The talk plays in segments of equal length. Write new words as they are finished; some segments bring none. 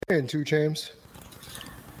And 2 Chainz.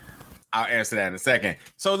 I'll answer that in a second.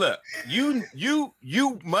 So look, you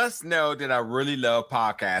must know that I really love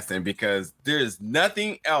podcasting because there's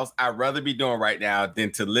nothing else I'd rather be doing right now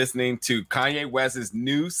than to listening to Kanye West's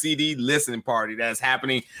new CD listening party that's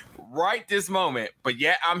happening right this moment. But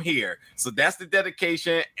yet I'm here. So that's the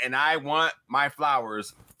dedication, and I want my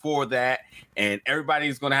flowers for that. And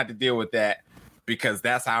everybody's going to have to deal with that because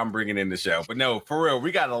that's how I'm bringing in the show. But no, for real,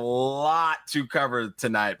 we got a lot to cover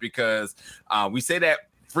tonight because we say that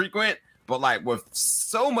frequent, but like with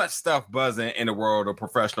so much stuff buzzing in the world of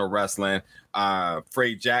professional wrestling,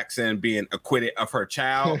 Frey Jackson being acquitted of her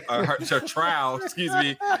trial, excuse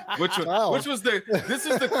me, which was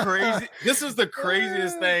the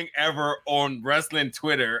craziest thing ever on wrestling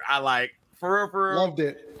Twitter. I like for loved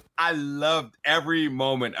it. I loved every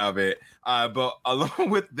moment of it. But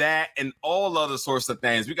along with that and all other sorts of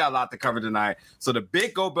things, we got a lot to cover tonight. So the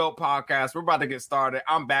Big Gold Belt podcast, we're about to get started.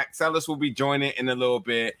 I'm back. Sellers will be joining in a little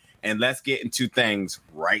bit. And let's get into things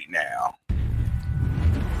right now.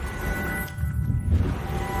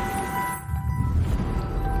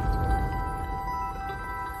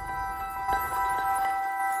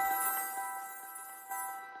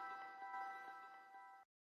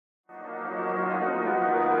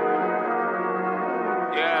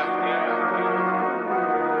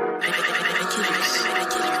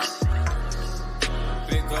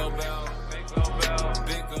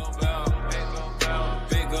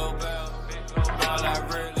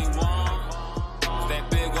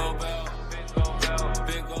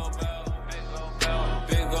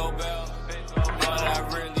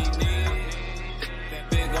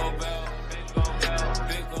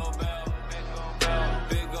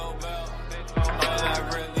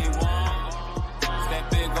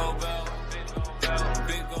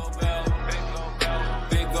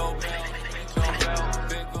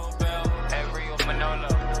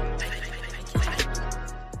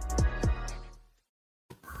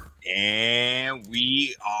 And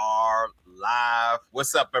we are live.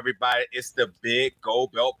 What's up, everybody? It's the Big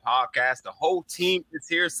Gold Belt podcast. The whole team is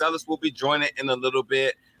here. Sellers will be joining in a little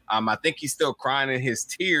bit. I think he's still crying in his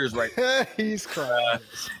tears right now. He's crying.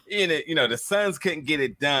 The Suns couldn't get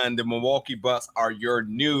it done. The Milwaukee Bucks are your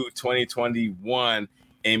new 2021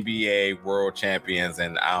 NBA world champions.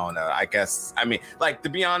 And I don't know, to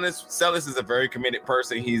be honest, Sellers is a very committed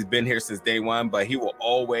person. He's been here since day one, but he will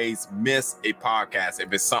always miss a podcast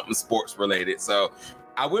if it's something sports related. So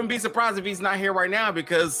I wouldn't be surprised if he's not here right now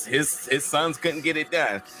because his sons couldn't get it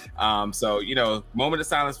done. Moment of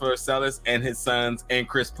silence for Sellers and his sons and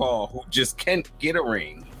Chris Paul, who just can't get a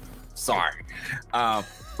ring. Sorry.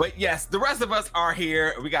 But yes, the rest of us are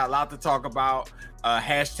here. We got a lot to talk about.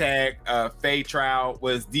 Hashtag Faye trial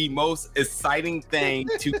was the most exciting thing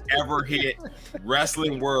to ever hit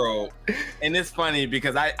wrestling world. And it's funny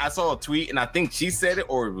because I saw a tweet and I think she said it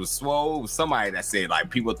or it was Swole. It was somebody that said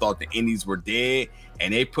like people thought the indies were dead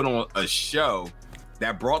and they put on a show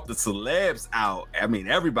that brought the celebs out. I mean,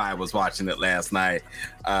 everybody was watching it last night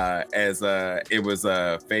as it was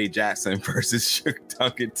Faye Jackson versus Sugar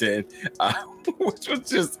Dunkerton, which was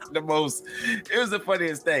just it was the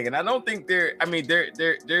funniest thing. And I don't think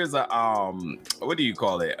there's a, what do you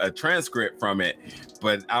call it? A transcript from it,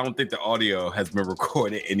 but I don't think the audio has been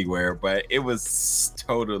recorded anywhere, but it was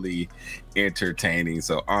totally entertaining.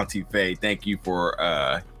 So Auntie Faye, thank you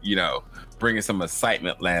for, bringing some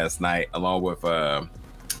excitement last night, along with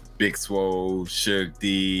Big Swole, Suge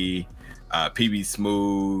D, PB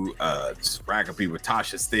Smooth, racking people,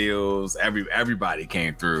 Tasha Steeles, everybody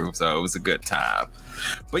came through, so it was a good time.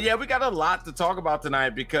 But yeah, we got a lot to talk about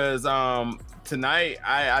tonight because tonight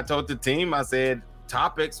I told the team, I said,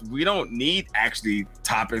 topics, we don't need actually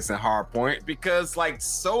topics in Hardpoint because like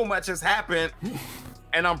so much has happened.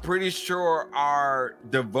 And I'm pretty sure our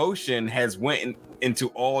devotion has went into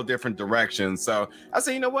all different directions. So I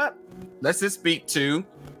say, you know what? Let's just speak to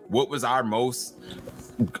what was our most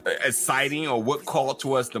exciting or what called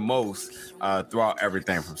to us the most throughout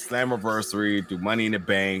everything from Slammiversary to Money in the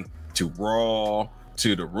Bank to Raw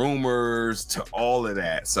to the rumors to all of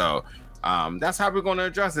that. So that's how we're going to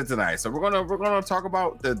address it tonight. So we're gonna talk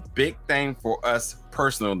about the big thing for us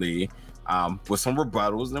personally. With some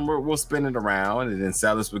rebuttals, and then we'll spin it around, and then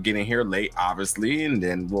Sellers will get in here late, obviously, and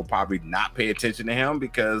then we'll probably not pay attention to him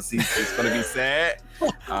because he's just going to be sad.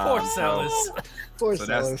 Poor Sellers. Poor so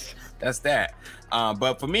Sellers. that's that.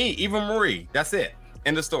 But for me, Eva Marie, that's it.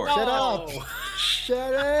 End of story. Shut up.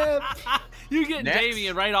 Shut up. You get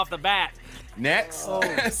Damian right off the bat. Next, no,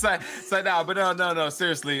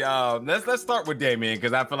 seriously. Let's start with Damian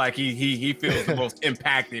because I feel like he feels the most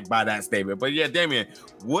impacted by that statement. But yeah, Damian,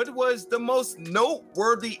 what was the most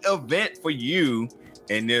noteworthy event for you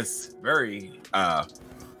in this very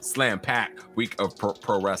slam pack week of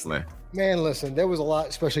pro wrestling? Man, listen, there was a lot,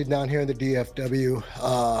 especially down here in the DFW,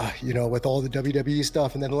 with all the WWE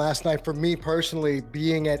stuff. And then last night, for me personally,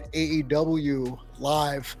 being at AEW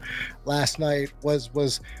live last night was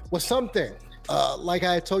something. Like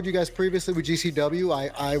I told you guys previously with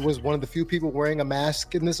GCW, I was one of the few people wearing a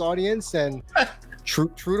mask in this audience, and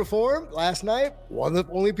true to form, last night, one of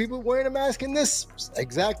the only people wearing a mask in this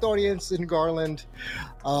exact audience in Garland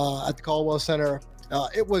at the Caldwell Center.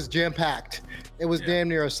 It was jam-packed. It was damn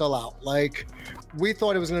near a sellout. Like, we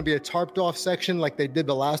thought it was going to be a tarped off section like they did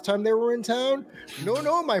the last time they were in town.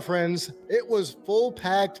 No, my friends. It was full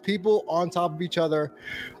packed, people on top of each other.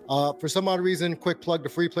 For some odd reason, quick plug to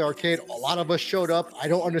Free Play Arcade. A lot of us showed up. I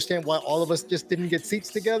don't understand why all of us just didn't get seats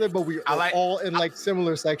together, but we were all in like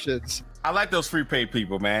similar sections. I like those free pay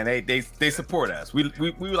people, man. They support us. We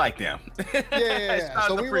like them. Yeah.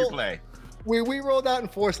 So Free Play. We rolled out in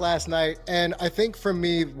force last night, and I think for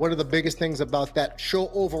me, one of the biggest things about that show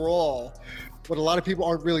overall, what a lot of people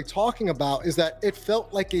aren't really talking about, is that it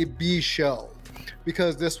felt like a B show,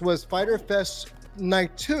 because this was Fyter Fest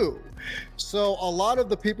night 2. So a lot of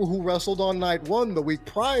the people who wrestled on night 1 the week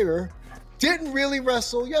prior didn't really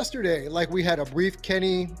wrestle yesterday. Like, we had a brief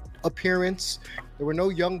Kenny appearance. There were no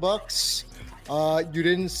Young Bucks. You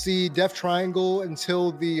didn't see Death Triangle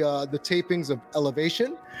until the tapings of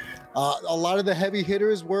Elevation. A lot of the heavy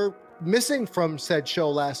hitters were missing from said show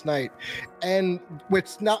last night, and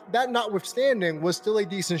notwithstanding, was still a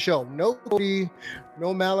decent show. No Cody,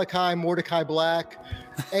 no Malachi, Mordecai Black,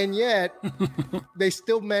 and yet they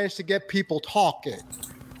still managed to get people talking.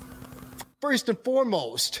 First and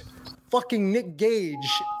foremost, fucking Nick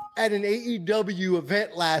Gage at an AEW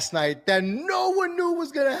event last night that no one knew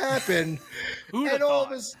was going to happen. Who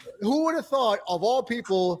would have thought, of all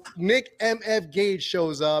people, Nick MF Gage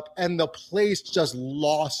shows up and the place just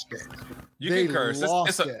lost it. You can curse.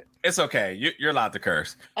 It's okay. You're allowed to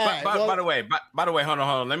curse. By the way, hold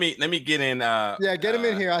on. Let me get in. Get him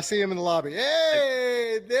in here. I see him in the lobby.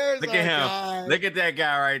 Hey, there's look at him. Guy. Look at that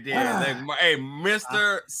guy right there. Hey,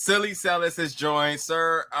 Mr. Silly Celis has joined,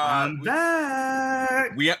 sir. I'm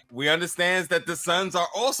back. We understand that the Suns are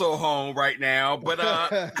also home right now, but no.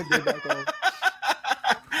 But,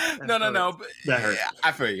 that hurt.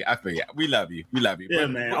 I feel you. We love you. Yeah,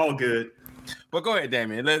 man. All good. But go ahead,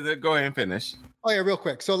 Damien. Let's go ahead and finish. Oh yeah, real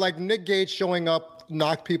quick. So like Nick Gage showing up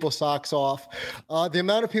knocked people's socks off. The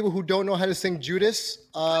amount of people who don't know how to sing Judas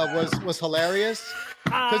was hilarious.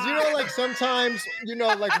 Because like sometimes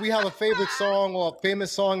like we have a favorite song or a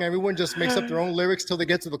famous song, everyone just makes up their own lyrics till they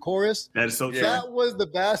get to the chorus. That is so true. That was the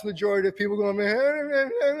vast majority of people going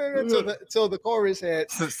till the chorus hit.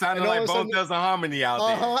 So it sounded like Bone Thugs and Harmony out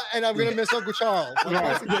there. And I'm gonna miss Uncle Charles.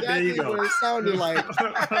 That's exactly what it sounded like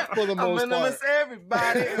for the most part. I'm gonna miss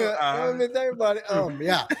everybody. I'm gonna miss everybody.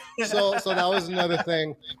 Yeah. So that was another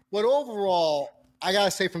thing. But overall, I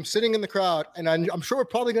gotta say, from sitting in the crowd, and I'm sure we're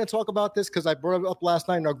probably gonna talk about this because I brought it up last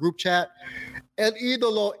night in our group chat. El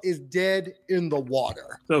Idolo is dead in the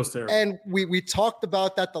water. That was terrible. And we talked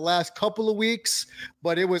about that the last couple of weeks,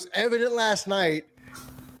 but it was evident last night.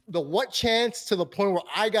 The what chance, to the point where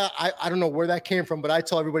I don't know where that came from, but I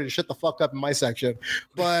tell everybody to shut the fuck up in my section.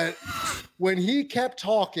 But when he kept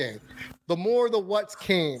talking, the more the whats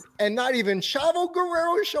came, and not even Chavo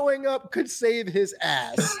Guerrero showing up could save his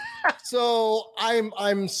ass. So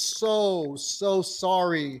I'm so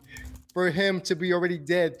sorry for him to be already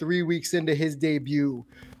dead 3 weeks into his debut.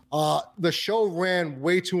 The show ran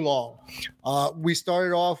way too long. We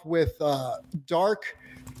started off with Dark,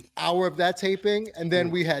 hour of that taping, and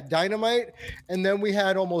then we had Dynamite, and then we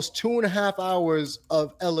had almost 2.5 hours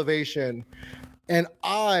of Elevation. And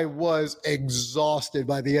I was exhausted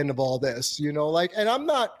by the end of all this, and I'm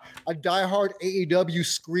not a diehard AEW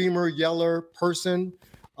screamer, yeller person,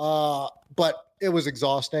 but it was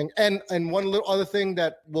exhausting. And one little other thing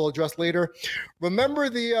that we'll address later. Remember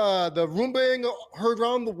the Roombaing heard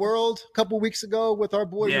around the world a couple weeks ago with our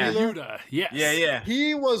boy Wheeler? Yuta, yes. Yeah.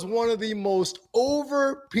 He was one of the most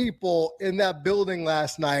over people in that building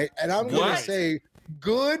last night. And I'm going to say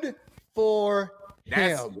good for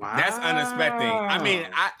him. That's unexpected.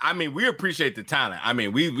 I mean, we appreciate the talent. I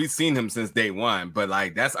mean, we've seen him since day one, but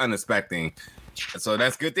like that's unexpected. So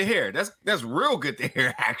that's good to hear. That's real good to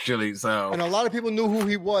hear, actually. So, and a lot of people knew who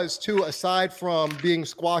he was too, aside from being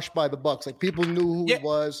squashed by the Bucks. Like, people knew who he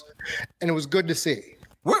was, and it was good to see.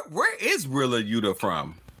 Where is Wheeler Yuta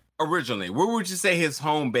from originally? Where would you say his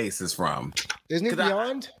home base is from? Isn't he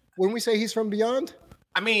Beyond? Wouldn't we say he's from Beyond?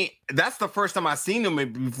 I mean, that's the first time I seen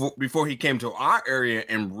him before he came to our area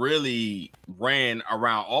and really ran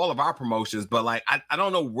around all of our promotions. But like, I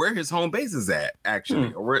don't know where his home base is at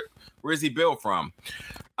actually, or where is he built from?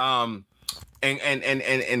 And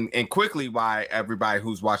quickly, why everybody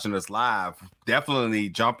who's watching us live, definitely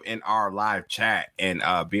jump in our live chat and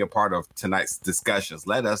be a part of tonight's discussions.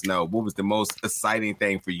 Let us know what was the most exciting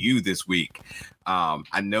thing for you this week.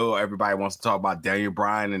 I know everybody wants to talk about Daniel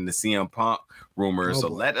Bryan and the CM Punk rumors, so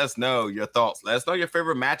let us know your thoughts. Let us know your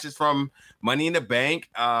favorite matches from Money in the Bank.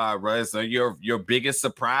 Let us know your biggest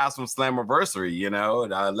surprise from Slammiversary.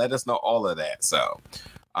 Let us know all of that. So.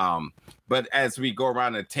 But as we go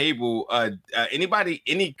around the table,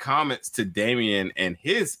 any comments to Damian and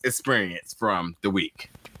his experience from the week?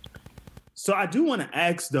 So I do want to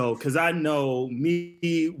ask though, because I know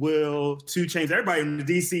me, Will, 2 Chainz, everybody in the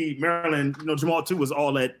DC, Maryland, Jamal too was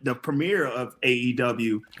all at the premiere of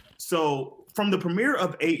AEW. So from the premiere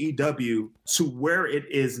of AEW to where it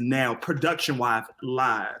is now, production-wise,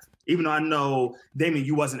 live, even though I know, Damian,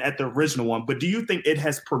 you wasn't at the original one, but do you think it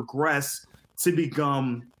has progressed to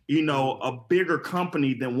become, a bigger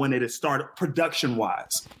company than when it had started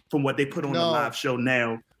production-wise from what they put on the live show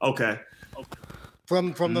now? Okay.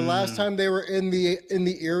 From the last time they were in the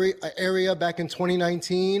area back in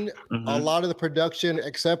 2019, a lot of the production,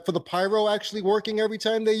 except for the pyro actually working every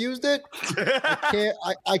time they used it,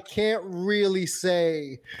 I can't really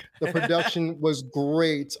say the production was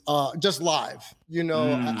great. Just live,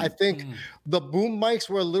 I think the boom mics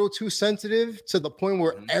were a little too sensitive to the point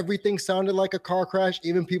where everything sounded like a car crash.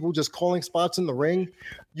 Even people just calling spots in the ring,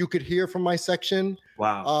 you could hear from my section.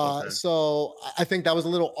 Wow. So I think that was a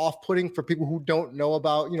little off-putting for people who don't know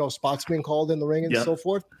about, spots being called in the ring and so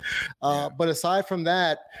forth. But aside from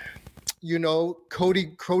that,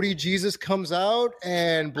 Cody Jesus comes out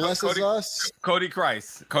and blesses us. Cody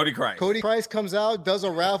Christ comes out, does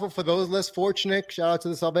a raffle for those less fortunate. Shout out to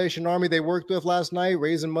the Salvation Army they worked with last night,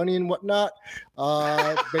 raising money and whatnot.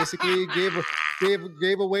 Basically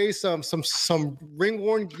gave away some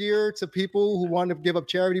ring-worn gear to people who wanted to give up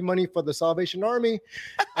charity money for the Salvation Army.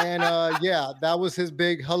 And that was his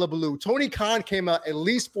big hullabaloo. Tony Khan came out at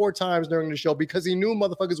least 4 times during the show because he knew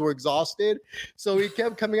motherfuckers were exhausted. So he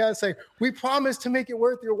kept coming out and saying, "We promise to make it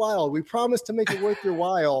worth your while. We promise to make it worth your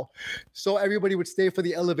while." So everybody would stay for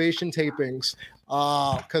the Elevation tapings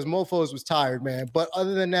because Mofos was tired, man. But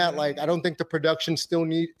other than that, I don't think the production still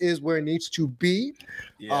is where it needs to be.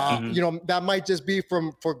 That might just be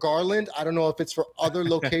for Garland. I don't know if it's for other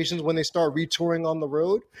locations when they start retouring on the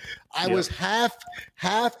road. I was half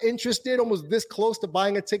interested, almost this close to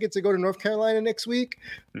buying a ticket to go to North Carolina next week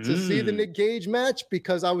to see the Nick Gage match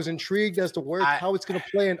because I was intrigued as to how it's going to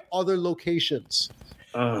play in other locations.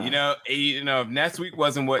 If next week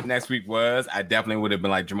wasn't what next week was, I definitely would have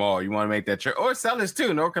been like, Jamal, you want to make that trip or Sellers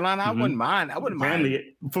too, North Carolina? I wouldn't mind.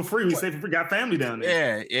 Family for free. We say we got family down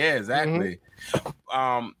there. Yeah, exactly.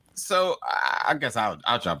 So I guess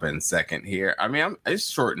I'll jump in second here. I mean, it's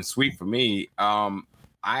short and sweet for me.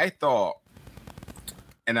 I thought,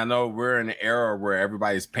 and I know we're in an era where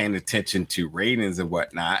everybody's paying attention to ratings and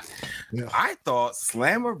whatnot. Yeah. I thought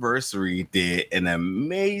Slammiversary did an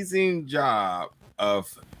amazing job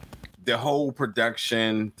of the whole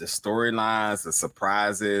production, the storylines, the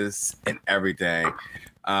surprises, and everything.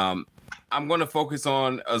 I'm going to focus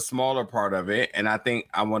on a smaller part of it, and I think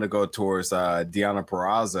I want to go towards Deonna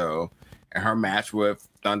Purrazzo and her match with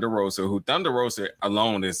Thunder Rosa, who Thunder Rosa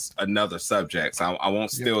alone is another subject, so I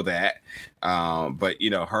won't steal that. But,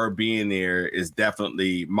 her being there is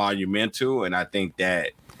definitely monumental, and I think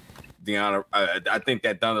that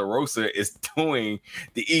Thunder Rosa is doing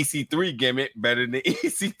the EC3 gimmick better than the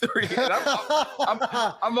EC3.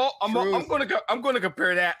 I'm going to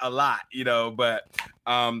compare that a lot, But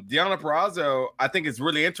Deonna Purrazzo, I think it's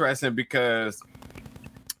really interesting because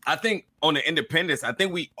I think on the independents, I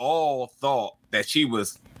think we all thought that she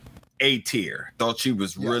was A tier, thought she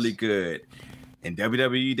was really good, and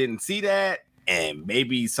WWE didn't see that, and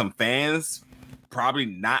maybe some fans probably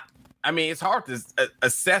not. I mean, it's hard to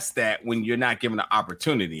assess that when you're not given an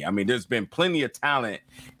opportunity. I mean, there's been plenty of talent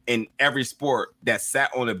in every sport that sat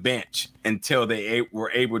on a bench until they were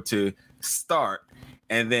able to start,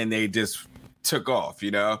 and then they just took off,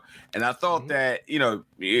 And I thought that,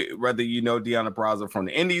 whether Deonna Purrazzo from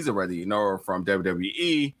the Indies or whether you know her from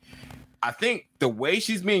WWE, I think the way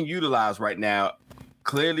she's being utilized right now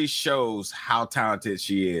clearly shows how talented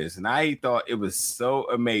she is. And I thought it was so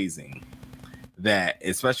amazing that,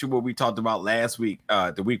 especially what we talked about last week,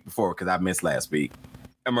 the week before, because I missed last week,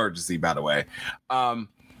 emergency, by the way,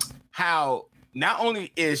 how not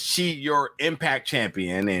only is she your Impact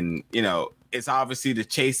champion and, it's obviously the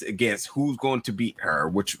chase against who's going to beat her,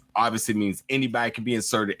 which obviously means anybody can be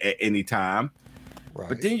inserted at any time. Right.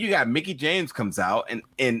 But then you got Mickie James comes out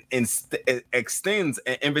and extends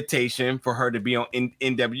an invitation for her to be on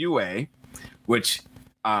NWA, which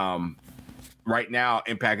right now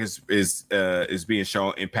Impact is being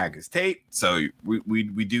shown. Impact is tape, so we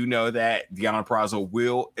do know that Deonna Purrazzo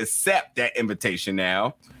will accept that invitation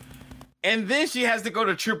now. And then she has to go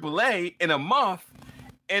to AAA in a month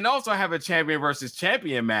and also have a champion versus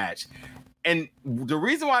champion match. And the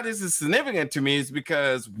reason why this is significant to me is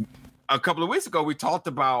because a couple of weeks ago, we talked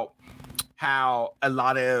about how a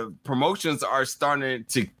lot of promotions are starting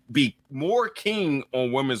to be more keen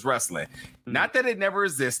on women's wrestling. Mm-hmm. Not that it never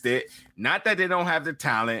existed, not that they don't have the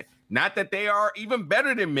talent, not that they are even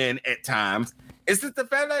better than men at times. It's just the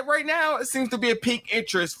fact that right now it seems to be a peak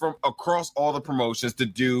interest from across all the promotions to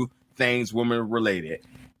do things women related.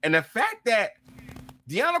 And the fact that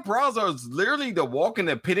Deonna Purrazzo is literally the walking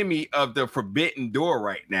epitome of the forbidden door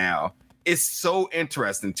right now is so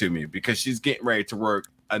interesting to me because she's getting ready to work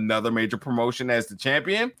another major promotion as the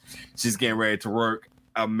champion. She's getting ready to work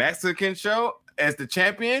a Mexican show as the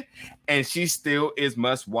champion, and she still is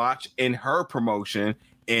must watch in her promotion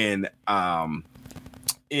in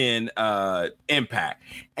Impact.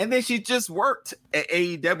 And then she just worked at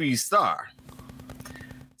AEW Star.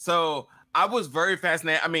 So I was very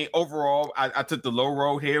fascinated. I mean, overall, I took the low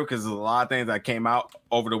road here because there's a lot of things that came out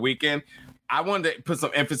over the weekend. I wanted to put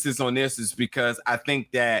some emphasis on this is because I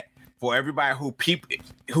think that for everybody who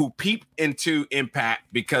peep into Impact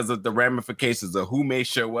because of the ramifications of who may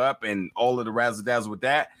show up and all of the razzle dazzle with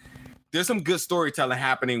that, there's some good storytelling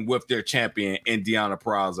happening with their champion in Deonna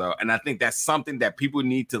Purrazzo. And I think that's something that people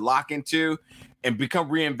need to lock into and become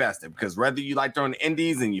reinvested, because whether you like throwing the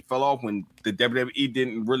indies and you fell off when the WWE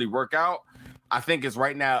didn't really work out, I think it's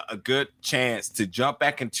right now a good chance to jump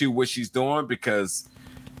back into what she's doing, because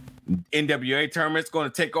NWA tournament's going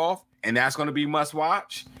to take off, and that's going to be must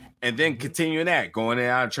watch. And then continuing that, going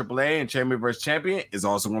out of AAA and champion versus champion is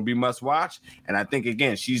also going to be must watch. And I think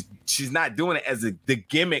again, she's not doing it as the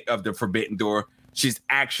gimmick of the Forbidden Door. She's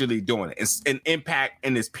actually doing it. It's an Impact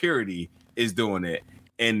in its purity is doing it,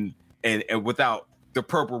 and without the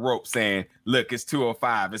purple rope saying, "Look, it's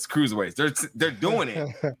 205, it's cruiserweights." They're doing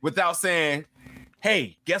it without saying,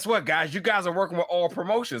 hey, guess what, guys? You guys are working with all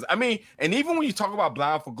promotions. I mean, and even when you talk about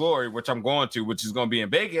Bound for Glory, which I'm going to, which is going to be in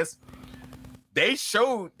Vegas, they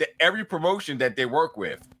showed that every promotion that they work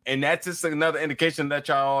with. And that's just another indication that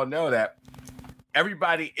y'all all know that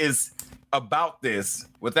everybody is about this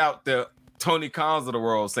without the Tony Khans of the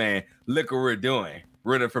world saying, look what we're doing.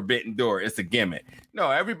 We're the Forbidden Door. It's a gimmick. No,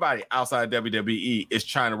 everybody outside WWE is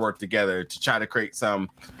trying to work together to try to create some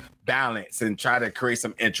balance and try to create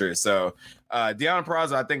some interest. So Deonna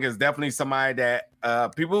Purrazzo, I think, is definitely somebody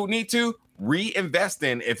that people need to reinvest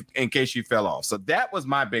in in case you fell off. So that was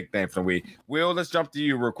my big thing for the week. Will, let's jump to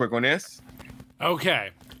you real quick on this. Okay.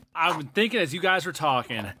 I've been thinking as you guys were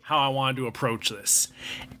talking how I wanted to approach this.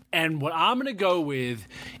 And what I'm going to go with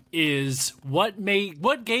is what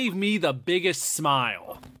gave me the biggest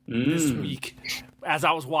smile this week as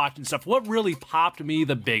I was watching stuff. What really popped me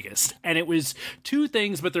the biggest? And it was two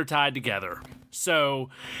things, but they're tied together. So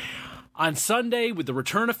on Sunday, with the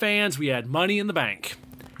return of fans, we had Money in the Bank.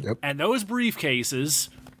 Yep. And those briefcases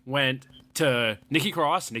went to Nikki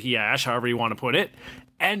Cross, Nikki Ash, however you want to put it,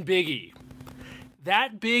 and Big E.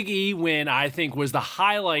 That Big E win, I think, was the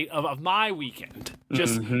highlight of my weekend.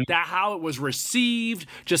 Just that how it was received,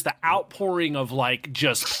 just the outpouring of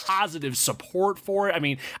just positive support for it. I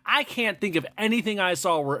mean, I can't think of anything I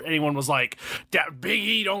saw where anyone was like, "That Big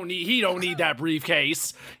E don't need that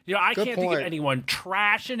briefcase." You know, I can't think of anyone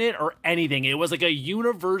trashing it or anything. It was like a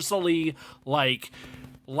universally liked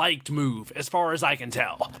move as far as I can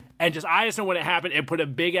tell. And I just know when it happened, it put a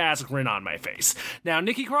big ass grin on my face. Now,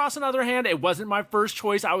 Nikki Cross, on the other hand, it wasn't my first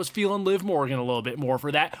choice. I was feeling Liv Morgan a little bit more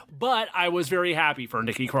for that, but I was very happy for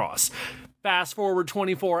Nikki Cross. Fast forward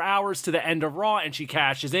 24 hours to the end of Raw, and she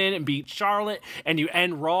cashes in and beats Charlotte, and you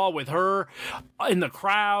end Raw with her in the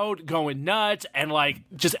crowd going nuts, and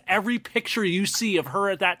just every picture you see of her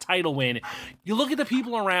at that title win, you look at the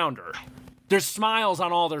people around her. There's smiles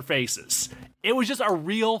on all their faces. It was just a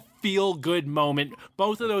real feel-good moment.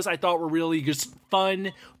 Both of those I thought were really just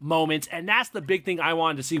fun moments, and that's the big thing I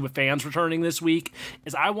wanted to see with fans returning this week,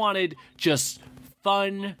 is I wanted just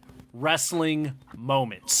fun wrestling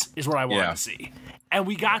moments is what I wanted to see. And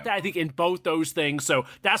we got that, I think, in both those things. So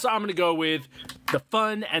that's what I'm going to go with, the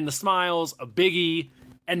fun and the smiles of Big E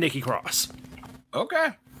and Nikki Cross. Okay.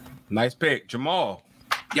 Nice pick. Jamal.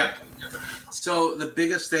 Yep. So the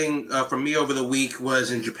biggest thing for me over the week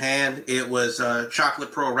was in Japan. It was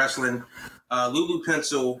Chocolate Pro Wrestling. Lulu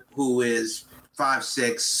Pencil, who is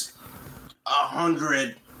 5'6",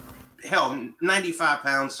 95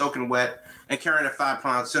 pounds, soaking wet, and carrying a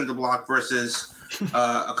 5-pound cinder block versus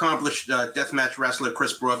accomplished deathmatch wrestler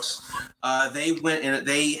Chris Brooks. They went and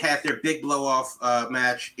they had their big blow-off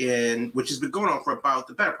match which has been going on for about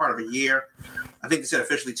the better part of a year. I think they said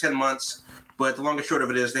officially 10 months, but the long and short of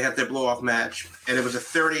it is they had their blow-off match, and it was a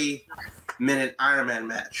 30-minute Iron Man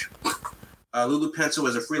match. Lulu Pencil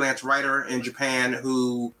is a freelance writer in Japan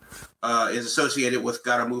who is associated with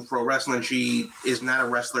Gotta Move Pro Wrestling. She is not a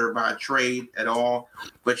wrestler by trade at all,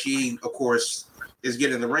 but she, of course, is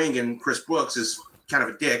getting in the ring, and Chris Brooks is kind of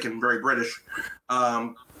a dick and very British.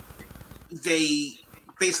 They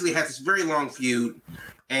basically had this very long feud,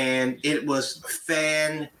 and it was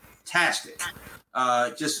fantastic.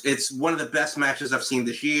 It's one of the best matches I've seen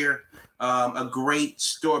this year. A great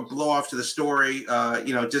story, blow off to the story.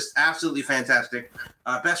 Just absolutely fantastic.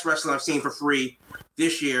 Best wrestling I've seen for free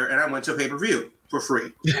this year, and I went to a pay-per-view for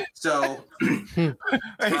free. So,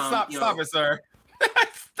 stop it, sir.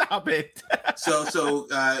 Stop it. So,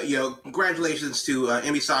 congratulations to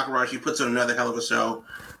Emi Sakura. She puts on another hell of a show.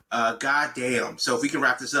 God damn. So if we can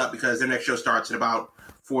wrap this up, because their next show starts in about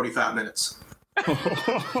 45 minutes.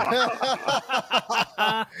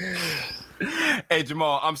 Hey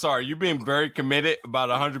Jamal, I'm sorry. You're being very committed about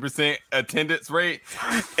 100% attendance rate.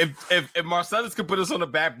 If Marcellus could put us on the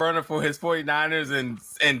back burner for his 49ers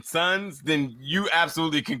and Suns, then you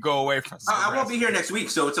absolutely can go away from. I won't be here next week,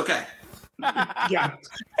 so it's okay. Yeah.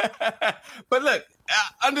 But look,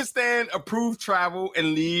 understand approved travel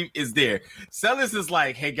and leave is there. Celis is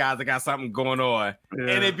like, hey guys, I got something going on. Yeah.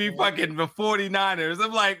 And it be fucking the 49ers.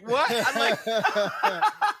 I'm like, what?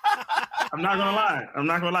 I'm not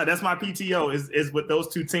gonna lie. That's my PTO is with those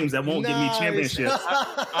two teams that won't give me championships.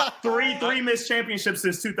 Three missed championships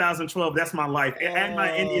since 2012. That's my life. And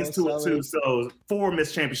my Indians too. So 4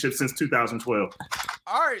 missed championships since 2012.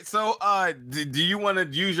 All right. So do you want to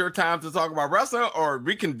use your time to talk about wrestling, or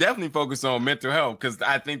we can definitely focus on mental health, because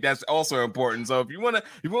I think that's also important. So if you want to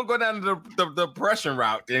go down the depression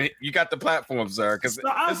route, then you got the platform, sir, because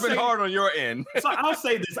it's been hard on your end. So I'll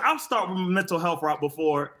say this. I'll start with mental health route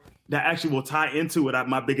before that actually will tie into it.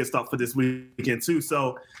 My biggest thought for this weekend too.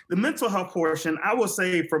 So the mental health portion, I will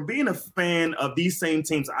say, from being a fan of these same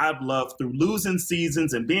teams I've loved through losing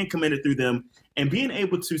seasons and being committed through them, and being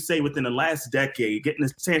able to say within the last decade, getting a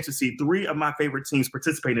chance to see 3 of my favorite teams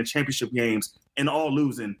participate in championship games and all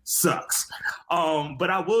losing sucks. But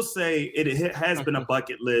I will say it has been a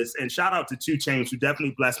bucket list, and shout out to 2 Chainz, who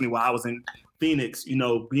definitely blessed me while I was in Phoenix,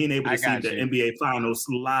 being able to see the NBA Finals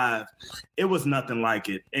live. It was nothing like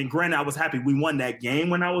it. And granted, I was happy we won that game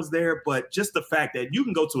when I was there, but just the fact that you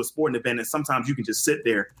can go to a sporting event and sometimes you can just sit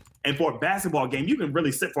there. And for a basketball game, you can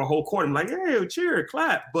really sit for a whole quarter and like, hey, cheer,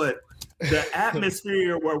 clap. But the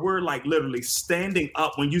atmosphere where we're like literally standing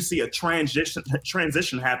up when you see a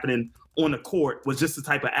transition happening on the court was just the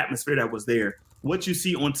type of atmosphere that was there. What you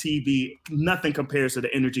see on TV, nothing compares to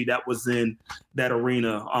the energy that was in that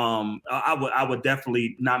arena. I would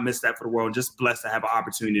definitely not miss that for the world. Just blessed to have an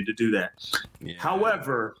opportunity to do that. Yeah.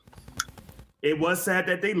 However, it was sad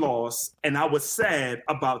that they lost, and I was sad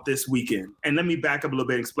about this weekend. And let me back up a little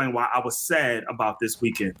bit and explain why I was sad about this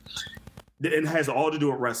weekend. It has all to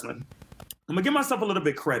do with wrestling. I'm going to give myself a little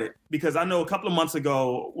bit credit, because I know a couple of months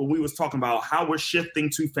ago when we was talking about how we're shifting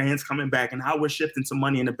to fans coming back and how we're shifting to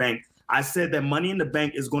Money in the Bank, I said that Money in the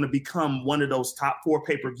Bank is going to become one of those top 4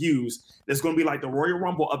 pay-per-views that's going to be like the Royal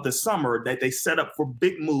Rumble of the summer, that they set up for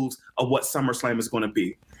big moves of what SummerSlam is going to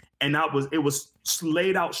be. And it was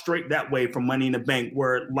laid out straight that way from Money in the Bank,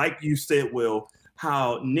 where, like you said, Will,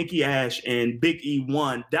 how Nikki Ash and Big E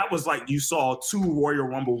won. That was like you saw 2 Royal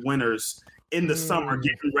Rumble winners in the summer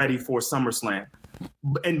getting ready for SummerSlam.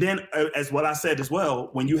 And then, as what I said as well,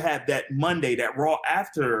 when you have that Monday, that Raw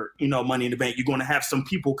after, Money in the Bank, you're going to have some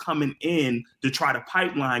people coming in to try to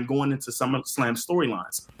pipeline going into SummerSlam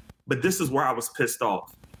storylines. But this is where I was pissed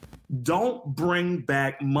off. Don't bring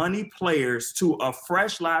back money players to a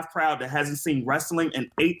fresh live crowd that hasn't seen wrestling in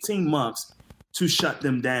 18 months to shut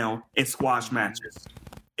them down in squash matches.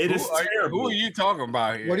 It is terrible. Who are you talking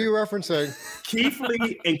about here? What are you referencing? Keith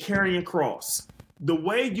Lee and Karrion Kross. The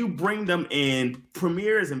way you bring them in,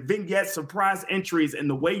 premieres and vignettes, surprise entries, and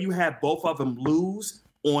the way you have both of them lose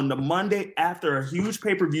on the Monday after a huge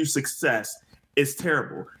pay-per-view success is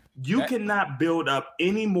terrible. You cannot build up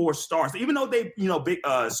any more stars, even though they,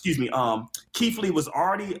 Keith Lee was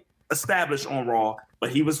already established on Raw,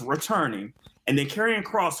 but he was returning. And then Karrion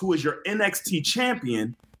Kross, who is your NXT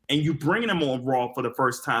champion, and you bring him on Raw for the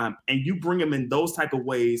first time, and you bring him in those type of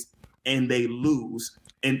ways, and they lose.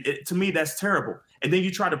 And to me, that's terrible. And then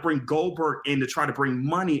you try to bring Goldberg in to try to bring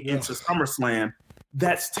money into SummerSlam.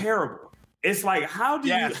 That's terrible. It's like, how do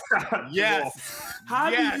you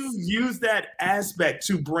use that aspect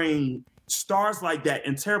to bring stars like that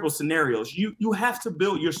in terrible scenarios? You have to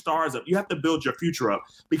build your stars up. You have to build your future up,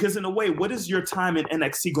 because in a way, what is your time in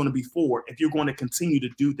NXT going to be for if you're going to continue to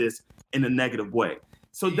do this in a negative way?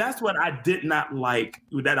 So that's what I did not like,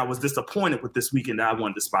 that I was disappointed with this weekend that I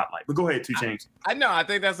wanted to spotlight. But go ahead, 2 Chainz. I know. I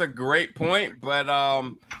think that's a great point, but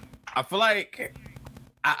I feel like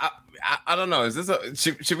I don't know. Is this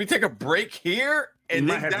should we take a break here and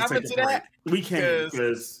then dive into that? We can,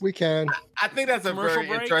 because we can. I think that's a very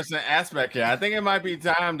interesting aspect here. I think it might be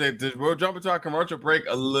time to we'll jump into our commercial break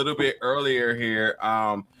a little bit earlier here.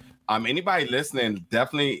 Anybody listening,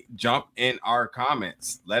 definitely jump in our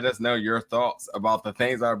comments. Let us know your thoughts about the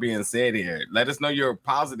things that are being said here. Let us know your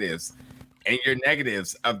positives and your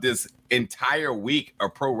negatives of this entire week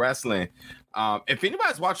of pro wrestling. If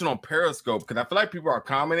anybody's watching on Periscope, because I feel like people are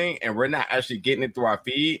commenting and we're not actually getting it through our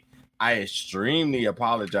feed, I extremely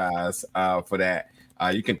apologize for that.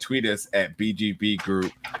 You can tweet us at BGB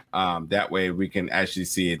Group. That way we can actually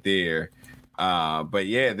see it there. But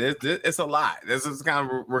yeah, this it's a lot. This is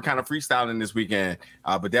we're kind of freestyling this weekend.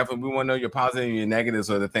 But definitely we want to know your positives and your negatives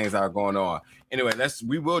or the things that are going on. Anyway,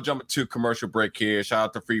 we will jump to commercial break here. Shout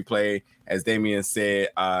out to Free Play, as Damian said,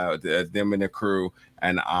 them and the crew.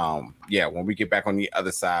 And when we get back on the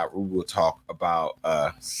other side, we will talk about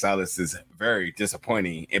Silas's very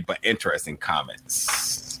disappointing but interesting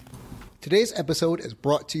comments. Today's episode is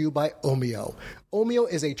brought to you by Omio. Omio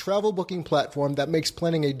is a travel booking platform that makes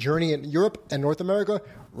planning a journey in Europe and North America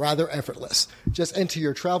rather effortless. Just enter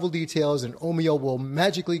your travel details and Omio will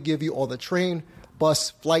magically give you all the train,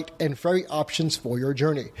 bus, flight, and ferry options for your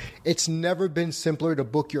journey. It's never been simpler to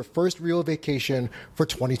book your first real vacation for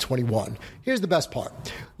 2021. Here's the best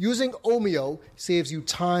part. Using Omio saves you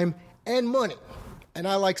time and money. And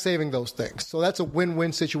I like saving those things. So that's a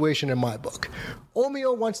win-win situation in my book.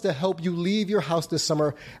 Omio wants to help you leave your house this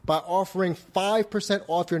summer by offering 5%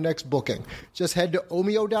 off your next booking. Just head to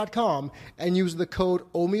omio.com and use the code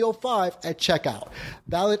OMIO5 at checkout.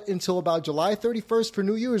 Valid until about July 31st for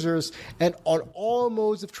new users and on all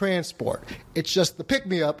modes of transport. It's just the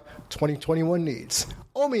pick-me-up 2021 needs.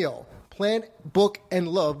 Omio. Plan, book, and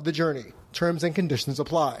love the journey. Terms and conditions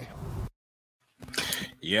apply.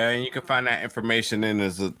 Yeah, and you can find that information in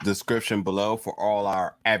the description below for all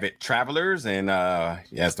our avid travelers. And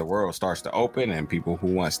as the world starts to open and people who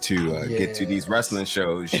wants to get to these wrestling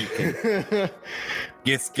shows, you can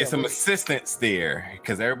get some assistance there,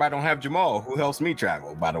 because everybody don't have Jamal, who helps me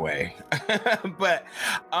travel, by the way. But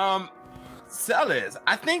Sellers,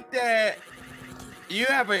 I think that you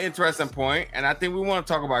have an interesting point, and I think we want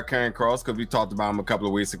to talk about Karrion Kross because we talked about him a couple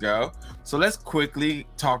of weeks ago. So let's quickly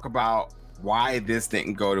talk about why this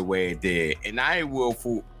didn't go the way it did. And I will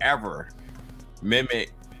forever mimic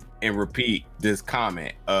and repeat this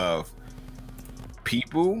comment of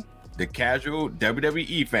people, the casual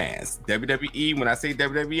WWE fans. WWE, when I say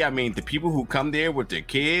WWE, I mean the people who come there with their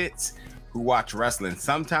kids, who watch wrestling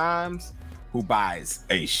sometimes, who buys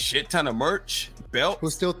a shit ton of merch, belts. Who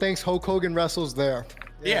still thinks Hulk Hogan wrestles there.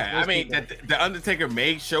 Yeah, I mean, the Undertaker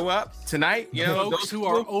may show up tonight. You know, folks who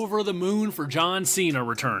are over the moon for John Cena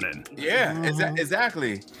returning. Yeah,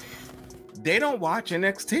 exactly. They don't watch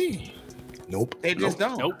NXT. Nope. They just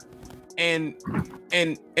don't. Nope.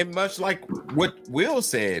 And much like what Will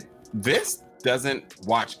said, Vince doesn't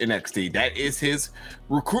watch NXT. That is his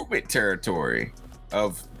recruitment territory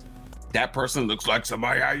of that person looks like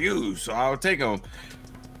somebody I use, so I'll take him.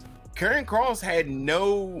 Karrion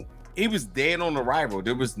Kross he was dead on arrival.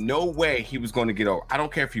 There was no way he was going to get over. I don't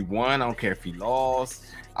care if he won. I don't care if he lost.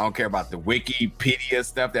 I don't care about the Wikipedia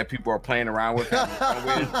stuff that people are playing around with.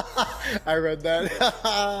 I read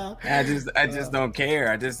that. I just don't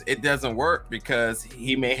care. It doesn't work, because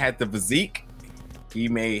he may have the physique. He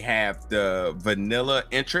may have the vanilla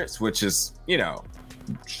entrance, which is,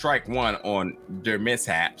 strike one on their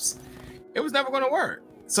mishaps. It was never going to work.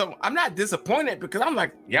 So I'm not disappointed, because I'm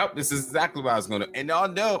like, yep, this is exactly what I was going to. And y'all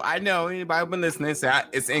know, I know anybody been listening,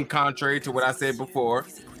 it's in contrary to what I said before.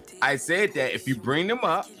 I said that if you bring them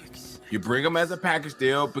up, you bring them as a package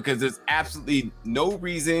deal, because there's absolutely no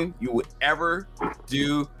reason you would ever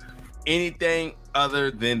do anything other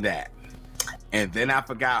than that. And then I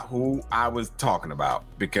forgot who I was talking about,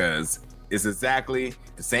 because it's exactly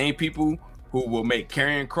the same people who will make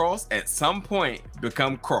Karrion Kross at some point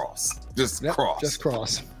become Kross. Just Kross. Just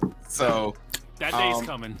Kross. So That day's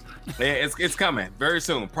coming. Yeah, it's coming very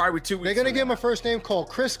soon. Probably 2 weeks. They're gonna from give him now. a first name called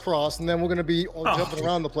Crisscross, and then we're gonna be all jumping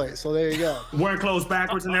around the place. So there you go. Wearing clothes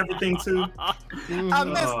backwards and everything too. I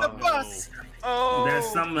missed the bus. Oh,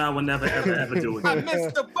 That's something I would never ever do I again.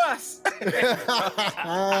 missed the bus.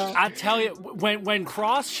 I tell you, when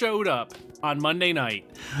Cross showed up on Monday night,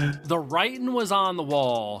 the writing was on the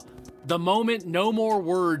wall. The moment No More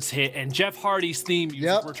Words hit and Jeff Hardy's theme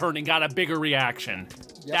music returned and got a bigger reaction.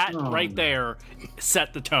 That right there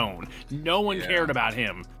set the tone. No one cared about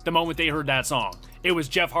him the moment they heard that song. It was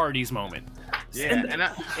Jeff Hardy's moment. Yeah, and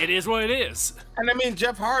It is what it is. And I mean,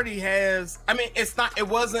 Jeff Hardy has. I mean, it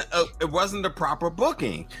wasn't the proper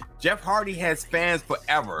booking. Jeff Hardy has fans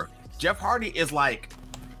forever. Jeff Hardy is like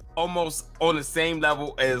almost on the same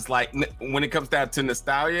level as like when it comes down to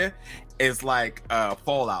nostalgia. It's like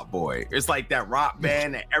Fall Out Boy. It's like that rock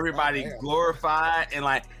band that everybody glorified, and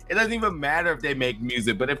like it doesn't even matter if they make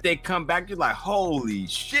music, but if they come back, you're like, holy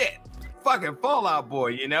shit. Fucking Fall Out Boy,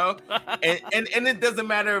 you know? and it doesn't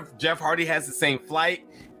matter if Jeff Hardy has the same flight,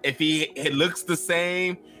 if he looks the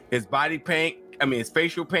same, his body paint, I mean his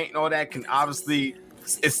facial paint and all that can obviously,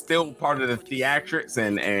 it's still part of the theatrics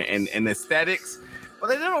and aesthetics. But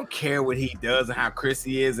they don't care what he does and how Chris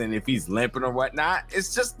he is and if he's limping or whatnot.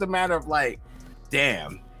 It's just a matter of like,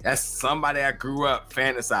 damn, that's somebody I grew up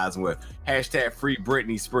fantasizing with. Hashtag free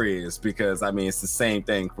Britney Spears, because I mean it's the same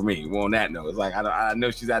thing for me. Well, on that note, it's like I know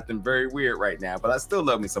she's acting very weird right now, but I still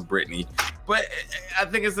love me some Britney. But I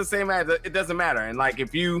think it's the same as it doesn't matter. And like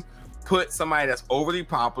if you put somebody that's overly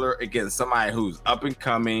popular against somebody who's up and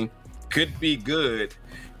coming, could be good,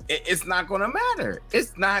 it's not going to matter.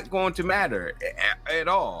 It's not going to matter at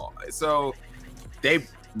all. So they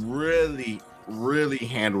really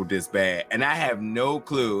handled this bad, and I have no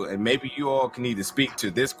clue, and maybe you all can either speak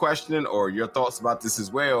to this question or your thoughts about this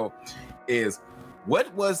as well, is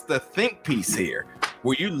what was the think piece here?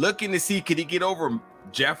 Were you looking to see could he get over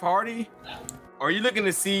Jeff Hardy? Or are you looking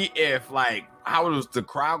to see if like how was the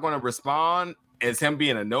crowd going to respond as him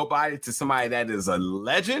being a nobody to somebody that is a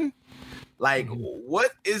legend? Like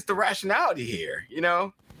what is the rationality here? You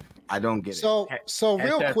know, I don't get it. So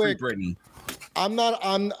real quick, Brittany.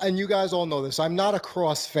 And you guys all know this, I'm not a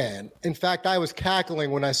Cross fan. In fact, I was cackling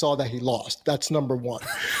when I saw that he lost. That's number one.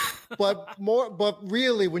 But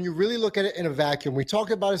really, when you really look at it in a vacuum, we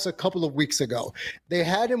talked about this a couple of weeks ago. They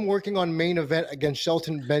had him working on Main Event against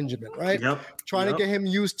Shelton Benjamin, right? Trying to get him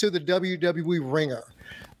used to the WWE ringer.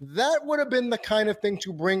 That would have been the kind of thing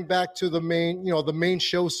to bring back to the main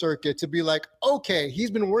show circuit, to be like, okay, he's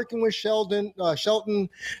been working with Shelton.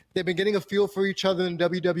 They've been getting a feel for each other in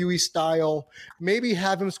WWE style. Maybe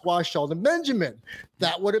have him squash Shelton Benjamin.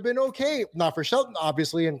 That would have been okay. Not for Shelton,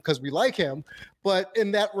 obviously, and because we like him, but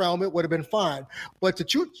in that realm, it would have been fine. But to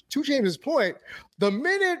 2 Chainz' point, the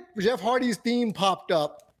minute Jeff Hardy's theme popped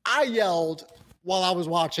up, I yelled while I was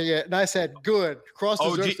watching it, and I said, good, Cross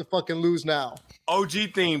deserves to fucking lose now. OG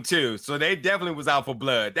theme too, so they definitely was out for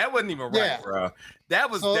blood. That wasn't even right, bro. That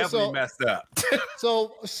was definitely messed up.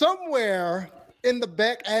 So somewhere in the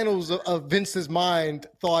back annals of Vince's mind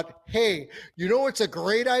thought, hey, you know what's a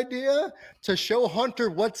great idea to show Hunter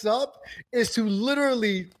what's up is to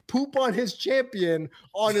literally poop on his champion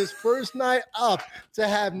on his first night up, to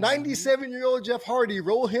have 97-year-old Jeff Hardy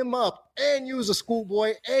roll him up and use a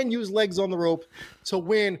schoolboy and use legs on the rope to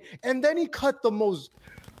win. And then he cut the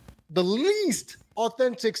least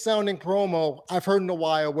authentic sounding promo I've heard in a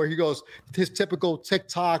while, where he goes, his typical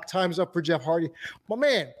TikTok, time's up for Jeff Hardy. My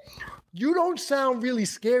man, you don't sound really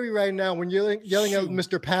scary right now when you're yelling at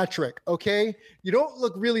Mr. Patrick, okay? You don't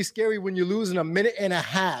look really scary when you lose in a minute and a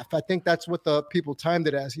half. I think that's what the people timed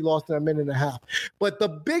it as. He lost in a minute and a half. But the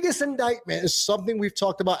biggest indictment is something we've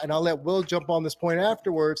talked about, and I'll let Will jump on this point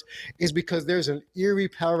afterwards, is because there's an eerie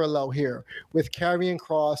parallel here with Karrion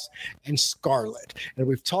Kross and Scarlett. And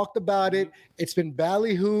we've talked about it. It's been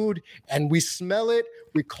ballyhooed, and we smell it.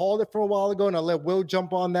 We called it from a while ago, and I'll let Will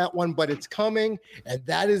jump on that one, but it's coming, and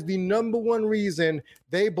that is the number one reason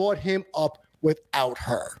they brought him up without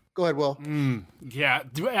her. Go ahead, Will. Yeah,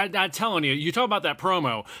 I'm telling you, you talk about that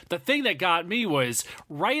promo. The thing that got me was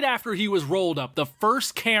right after he was rolled up, the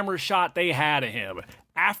first camera shot they had of him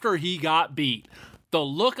after he got beat, the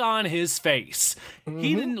look on his face,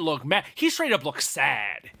 he didn't look mad. He straight up looked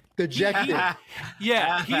sad. Dejected.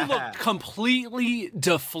 Yeah, he looked completely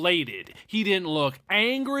deflated. He didn't look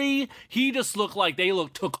angry. He just looked like they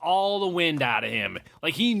took all the wind out of him.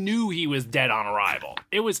 Like he knew he was dead on arrival.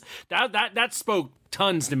 It was that spoke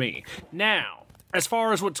tons to me. Now, as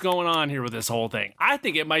far as what's going on here with this whole thing, I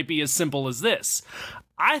think it might be as simple as this.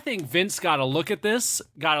 I think Vince got to look at this,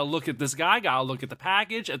 got to look at this guy, got to look at the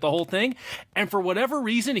package, at the whole thing, and for whatever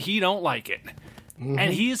reason, he don't like it.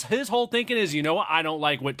 And his whole thinking is, you know what? I don't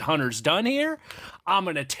like what Hunter's done here. I'm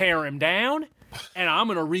going to tear him down, and I'm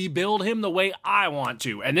going to rebuild him the way I want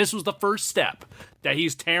to. And this was the first step, that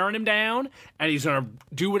he's tearing him down, and he's going to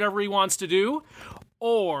do whatever he wants to do.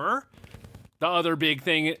 Or the other big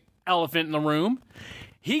thing, elephant in the room,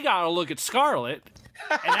 he got to look at Scarlett.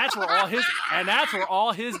 And that's where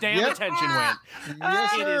all his damn attention went.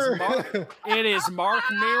 Yes, It is Mark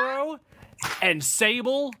Miro and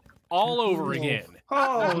Sable all over again.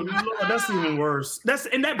 Oh, Lord, that's even worse.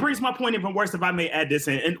 And that brings my point even worse, if I may add this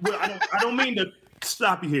in. And I don't mean to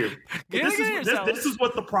stop you here. This is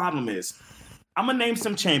what the problem is. I'm gonna name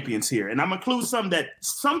some champions here, and I'm gonna include some that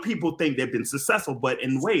some people think they've been successful, but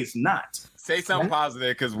in ways not. Say something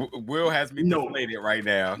positive, because Will has me deflated right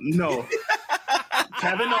now. No.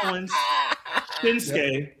 Kevin Owens,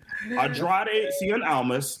 Shinsuke, Andrade Cien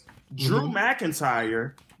Almas, Drew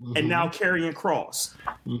McIntyre, and now Karrion Kross.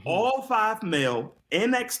 All 5 male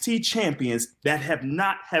NXT champions that have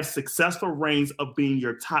not had successful reigns of being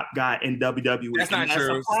your top guy in WWE. That's not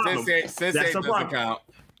true. Sensei doesn't count.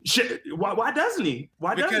 Why doesn't he?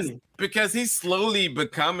 Because he's slowly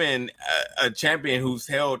becoming a champion who's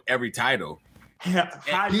held every title.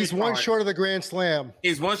 He's one short of the Grand Slam.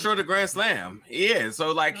 He's one short of the Grand Slam. He is.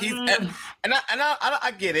 So like he's and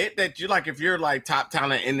I get it that you like, if you're like top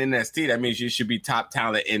talent in NXT, that means you should be top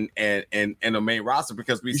talent in the main roster,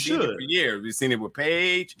 because we've seen it for years. We've seen it with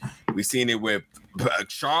Paige, we've seen it with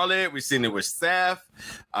Charlotte, we've seen it with Seth.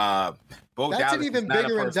 That's an even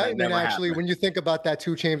bigger indictment, actually, when you think about that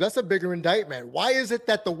 2 Chainz. That's a bigger indictment. Why is it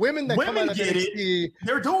that the women that come out of NXT,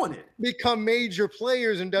 they're doing it, become major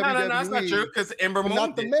players in WWE? No, that's not true, because Ember Moon,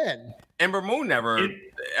 not the men. Ember Moon never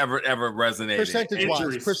ever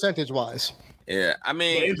resonated percentage-wise. Yeah, I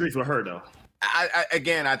mean, the injuries were her though.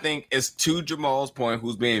 I think it's to Jamal's point,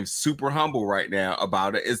 who's being super humble right now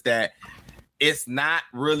about it, is that it's not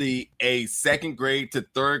really a second grade to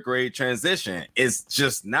third grade transition. It's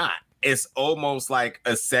just not. It's almost like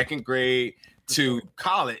a second grade to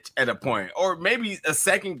college at a point, or maybe a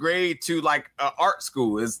second grade to like an art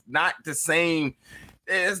school. It's not the same.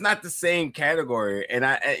 It's not the same category. And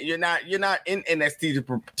you're not in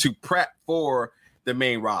NXT to prep for the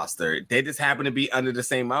main roster. They just happen to be under the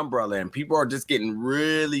same umbrella, and people are just getting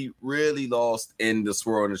really, really lost in the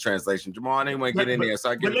swirl and the translation. Jamal, I didn't want to get in there, so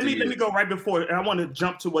let me go right before, and I want to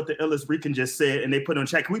jump to what the Illis Rican just said, and they put on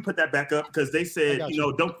chat. Can we put that back up? Because they said,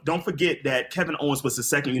 don't forget that Kevin Owens was the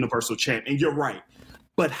second Universal Champ, and you're right.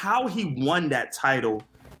 But how he won that title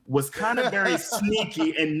was kind of very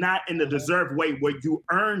sneaky and not in the deserved way where you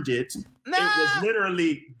earned it. It was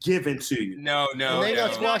literally given to you. No. They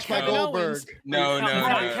got squashed by Goldberg. No.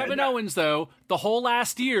 Kevin Owens, though, the whole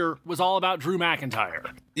last year was all about Drew McIntyre.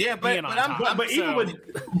 Yeah, but you don't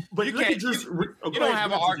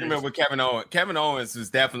have an argument with Kevin Owens. Kevin Owens is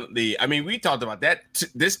definitely. I mean, we talked about that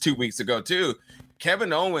this 2 weeks ago too.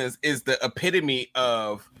 Kevin Owens is the epitome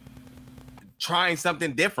of trying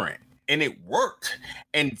something different. And it worked.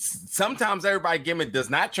 And sometimes everybody gimmick does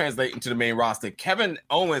not translate into the main roster. Kevin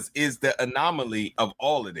Owens is the anomaly of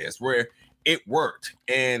all of this, where it worked.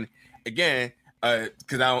 And again,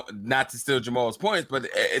 because not to steal Jamal's points, but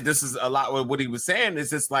this is a lot of what he was saying. Is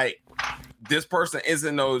just like, this person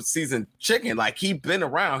isn't no seasoned chicken. Like, he's been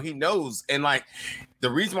around, he knows. And like,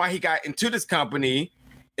 the reason why he got into this company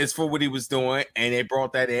is for what he was doing, and they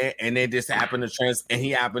brought that in, and they just happened to and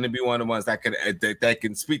he happened to be one of the ones that could that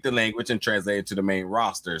can speak the language and translate it to the main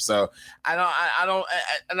roster. So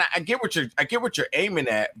I get what you're aiming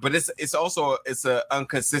at, but it's also a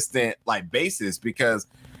inconsistent like basis, because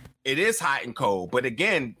it is hot and cold. But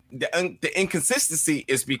again, the inconsistency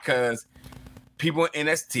is because people in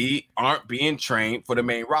NXT aren't being trained for the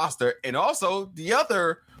main roster, and also the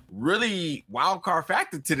other really wild card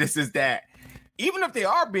factor to this is that even if they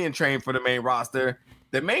are being trained for the main roster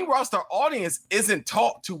audience isn't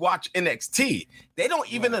taught to watch NXT. They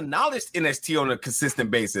don't even acknowledge NXT on a consistent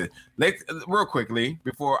basis. Real quickly,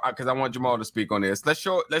 because I want Jamal to speak on this. Let's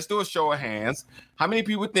do a show of hands. How many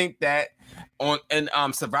people think that in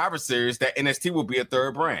Survivor Series that NXT will be a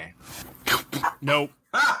third brand? Nope,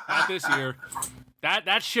 not this year.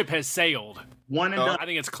 That ship has sailed. One and done. I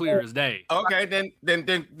think it's clear as day. Okay,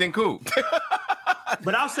 then cool.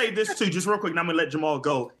 But I'll say this too, just real quick, and I'm gonna let Jamal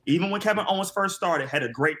go. Even when Kevin Owens first started, had a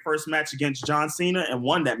great first match against John Cena and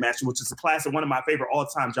won that match, which is a classic, one of my favorite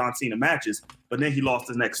all-time John Cena matches. But then he lost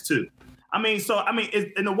his next 2.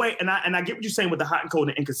 In a way, and I get what you're saying with the hot and cold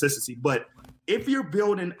and inconsistency. But if you're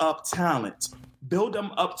building up talent build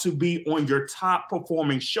them up to be on your top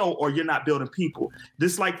performing show, or you're not building people.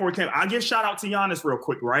 This, like, for example, I give shout out to Giannis real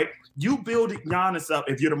quick, right? You build Giannis up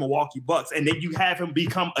if you're the Milwaukee Bucks, and then you have him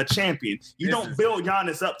become a champion. You don't build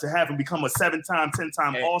Giannis up to have him become a 7-time,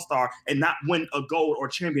 10-time All-Star and not win a gold or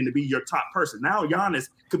champion to be your top person. Now Giannis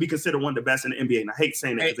could be considered one of the best in the NBA, and I hate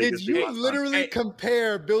saying that. Did you literally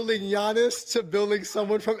compare building Giannis to building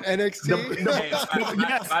someone from NXT?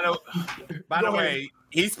 By the way,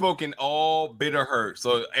 he's spoken all bitter hurt.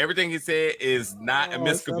 So everything he said is not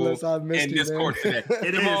amicable in this court today.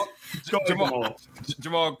 Jamal,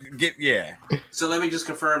 So let me just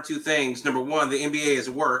confirm two things. Number one, the NBA is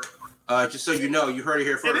work. Just so you know, you heard it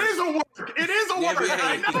here first. It is a work.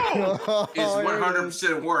 I know. It's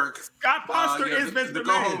 100% work. Scott Foster is Mr. The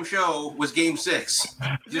go-home show was Game 6.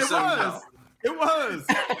 Just so you know. It was.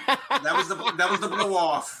 That was the blow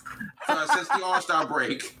off since the All-Star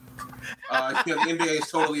break. The NBA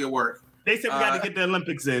is totally at work. They said we got to get the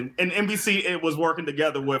Olympics in, and NBC it was working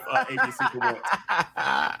together with ABC for once.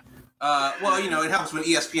 Well, it helps when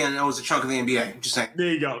ESPN owns a chunk of the NBA. Just saying.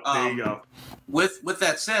 There you go. With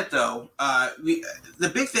that said, though,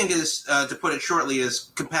 the big thing is, to put it shortly,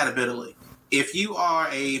 is compatibility. If you are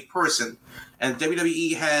a person, and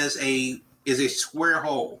WWE is a square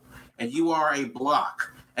hole, and you are a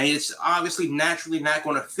block, and it's obviously naturally not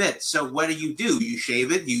going to fit. So what do? You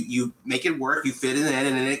shave it, you make it work, you fit it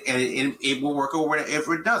in, and it will work over if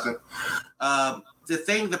it doesn't.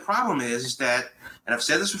 The problem is that, and I've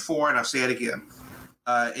said this before, and I'll say it again,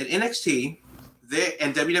 in NXT, they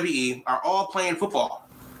and WWE are all playing football,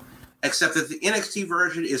 except that the NXT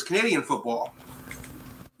version is Canadian football.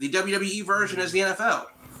 The WWE version is the NFL.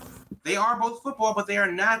 They are both football, but they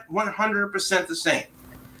are not 100% the same.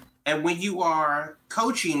 And when you are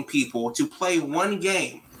coaching people to play one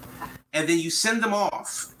game, and then you send them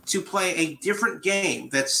off to play a different game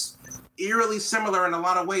that's eerily similar in a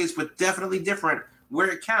lot of ways, but definitely different where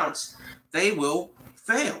it counts, they will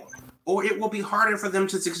fail, or it will be harder for them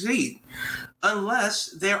to succeed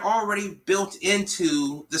unless they're already built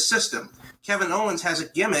into the system. Kevin Owens has a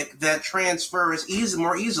gimmick that transfers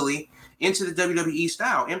more easily into the WWE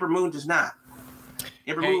style. Ember Moon does not.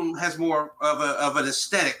 Ember Moon has more of an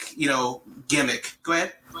aesthetic, gimmick. Go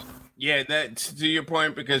ahead. Yeah, that to your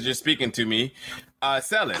point, because you're speaking to me.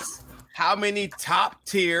 Celis, how many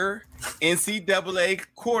top-tier NCAA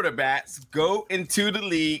quarterbacks go into the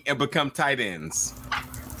league and become tight ends?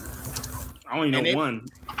 I only know one.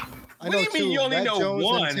 I know what do you mean you only know Jones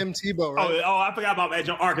one? and Tim Tebow, right? Oh, I forgot about Matt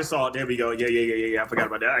Jones. Arkansas. There we go. Yeah. I forgot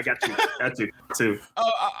about that. I got two.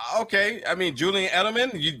 Okay. I mean, Julian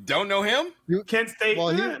Edelman, you don't know him? Kent State. Well,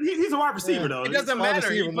 he's a wide receiver, though. It doesn't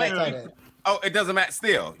matter. It doesn't matter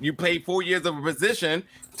still. You played 4 years of a position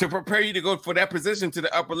to prepare you to go for that position to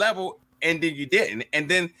the upper level, and then you didn't. And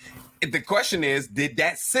then the question is, did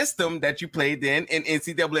that system that you played in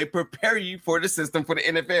NCAA prepare you for the system for the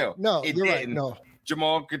NFL? No, it you're didn't. right. No.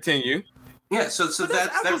 Jamal, continue. Yeah, so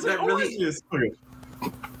that really is.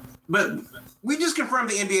 But we just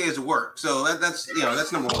confirmed the NBA is work, so that's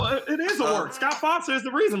number one. Well, it is a work. Scott Foster is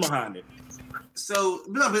the reason behind it. So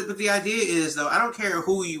but the idea is, though, I don't care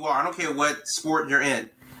who you are, I don't care what sport you're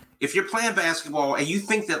in. If you're playing basketball and you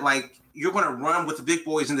think that you're going to run with the big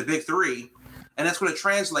boys in the big three, and that's going to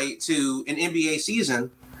translate to an NBA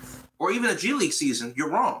season or even a G League season, you're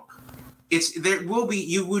wrong.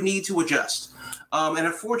 You would need to adjust. And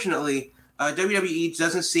unfortunately, WWE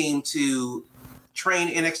doesn't seem to train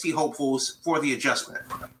NXT hopefuls for the adjustment.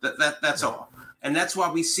 That's all. And that's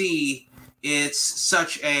why we see it's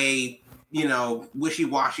such a,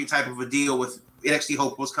 wishy-washy type of a deal with NXT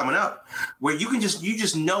hopefuls coming up, where you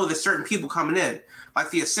just know that certain people coming in, like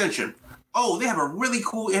the Ascension, they have a really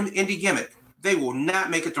cool indie gimmick. They will not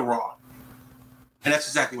make it to Raw. And that's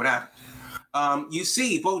exactly what happened. You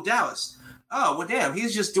see Bo Dallas. Oh, well, damn,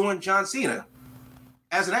 he's just doing John Cena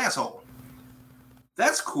as an asshole.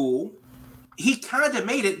 That's cool. He kind of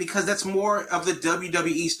made it because that's more of the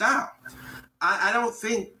WWE style. I don't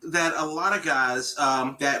think that a lot of guys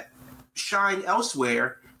that shine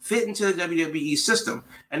elsewhere fit into the WWE system.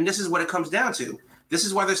 And this is what it comes down to. This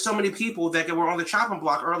is why there's so many people that were on the chopping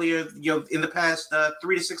block earlier, in the past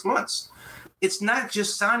 3 to 6 months. It's not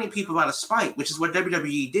just signing people out of spite, which is what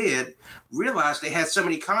WWE did. Realized they had so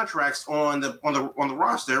many contracts on the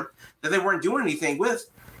roster that they weren't doing anything with,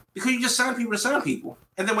 because you just sign people to sign people.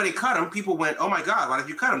 And then when they cut them, people went, "Oh my God, why did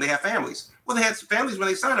you cut them? They have families." Well, they had families when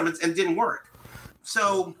they signed them, and it didn't work.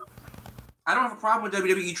 So I don't have a problem with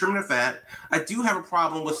WWE trimming their fat. I do have a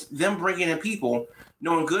problem with them bringing in people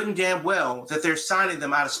knowing good and damn well that they're signing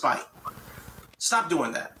them out of spite. Stop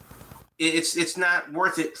doing that. It's not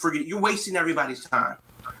worth it for you. You're wasting everybody's time.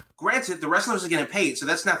 Granted, the wrestlers are getting paid, so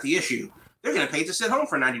that's not the issue. They're getting paid to sit home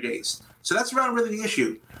for 90 days. So that's not really the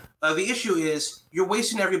issue. The issue is you're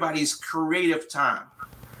wasting everybody's creative time.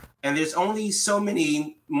 And there's only so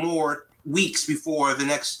many more weeks before the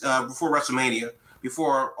next, before WrestleMania,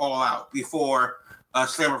 before All Out, before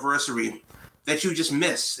Slammiversary, that you just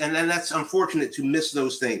miss. And that's unfortunate to miss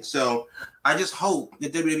those things. So I just hope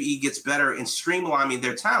that WWE gets better in streamlining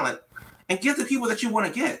their talent and get the people that you want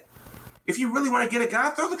to get. If you really want to get a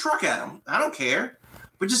guy, throw the truck at him. I don't care.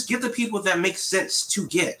 But just get the people that make sense to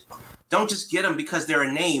get. Don't just get them because they're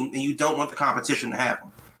a name and you don't want the competition to have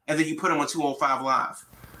them. And then you put them on 205 Live,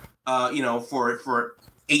 for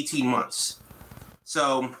 18 months.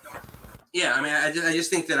 So, yeah, I mean, I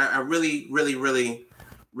just think that I really, really, really,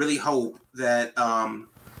 really hope that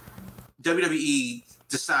WWE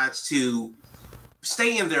decides to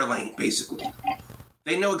stay in their lane, basically.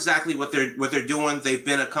 They know exactly what they're doing. They've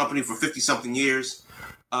been a company for 50-something years.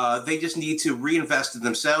 They just need to reinvest in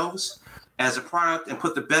themselves as a product and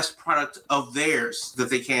put the best product of theirs that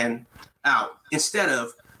they can out, instead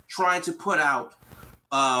of trying to put out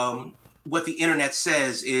what the internet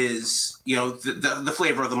says is, the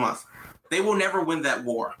flavor of the month. They will never win that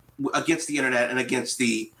war against the internet and against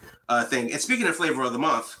the thing. And speaking of flavor of the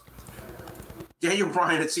month, Daniel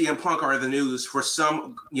Bryan and CM Punk are in the news for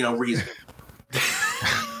some, reason.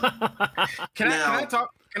 Can I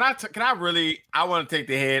want to take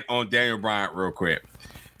the head on Daniel Bryan real quick.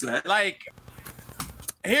 Like,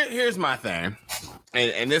 here's my thing.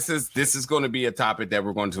 And this is going to be a topic that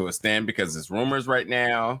we're going to extend because it's rumors right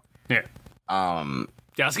now. Yeah.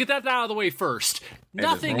 Yeah, let's get that out of the way first.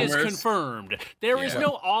 Nothing is confirmed. There is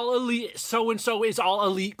no all elite, so-and-so is all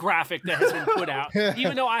elite graphic that has been put out.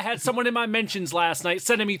 Even though I had someone in my mentions last night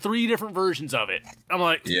sending me 3 different versions of it. I'm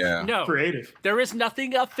like, no. Creative. There is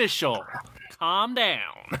nothing official. Calm down.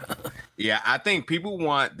 Yeah, I think people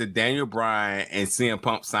want the Daniel Bryan and CM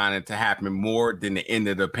Punk signing to happen more than the end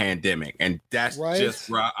of the pandemic. And that's just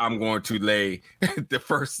where I'm going to lay the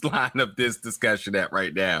first line of this discussion at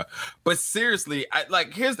right now. But seriously,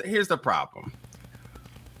 here's the problem.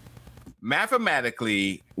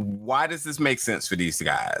 Mathematically, why does this make sense for these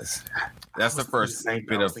guys? That's the first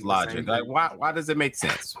bit of logic. Like, why does it make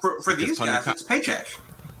sense? For these guys, it's a paycheck.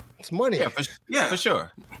 It's money. Yeah, for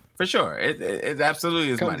sure. For sure. It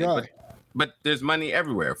absolutely is money. But there's money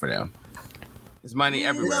everywhere for them. There's money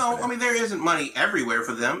everywhere. No, I mean, there isn't money everywhere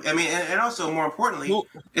for them. I mean, and also more importantly,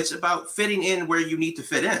 it's about fitting in where you need to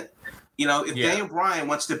fit in. If Daniel Bryan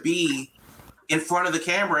wants to be in front of the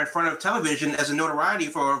camera, in front of television as a notoriety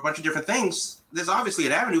for a bunch of different things, there's obviously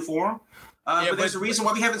an avenue for him. But there's a reason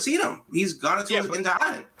why we haven't seen him. He's gone into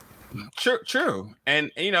hiding. True.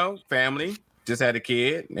 And, family. Just had a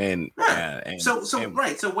kid,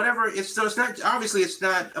 So whatever. It's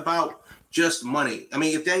not about just money. I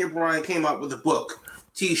mean, if Daniel Bryan came out with a book,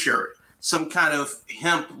 T-shirt, some kind of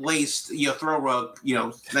hemp laced throw rug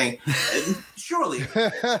thing, surely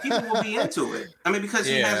people will be into it. I mean, because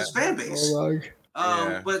he has his fan base.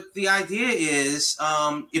 But the idea is,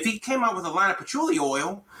 if he came out with a line of patchouli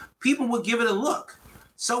oil, people would give it a look.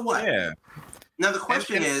 So what? Yeah. Now the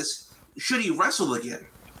question is, should he wrestle again?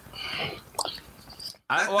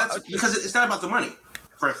 Because it's not about the money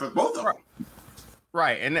for both of them.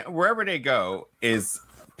 Right. And wherever they go is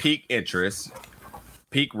peak interest,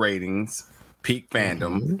 peak ratings, peak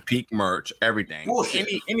fandom, peak merch, everything. Bullshit.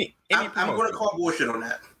 I'm going to call bullshit on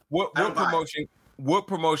that. What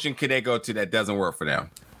promotion could they go to that doesn't work for them?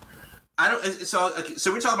 So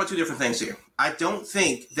we're talking about 2 different things here. I don't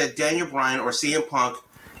think that Daniel Bryan or CM Punk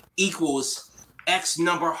equals X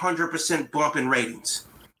number 100% bump in ratings.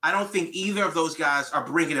 I don't think either of those guys are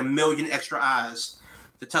bringing 1 million extra eyes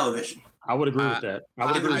to television. I would agree with that.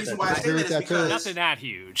 I agree with that. Nothing that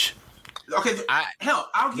huge. Okay,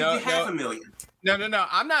 I'll give you 500,000. No.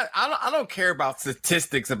 I don't care about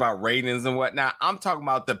statistics about ratings and whatnot. I'm talking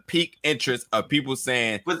about the peak interest of people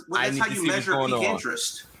saying. But that's how you measure peak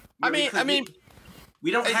interest. I mean. We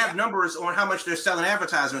don't have numbers on how much they're selling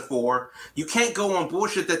advertisement for. You can't go on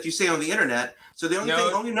bullshit that you say on the internet. So the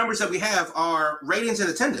only numbers that we have are ratings and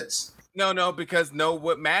attendance. No, because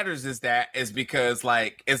what matters is because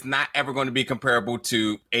it's not ever going to be comparable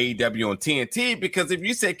to AEW on TNT, because if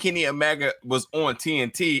you said Kenny Omega was on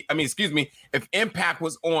TNT, if Impact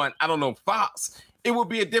was on, I don't know, Fox, it would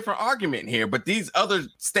be a different argument here. But these other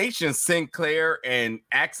stations, Sinclair and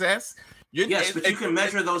Access, you can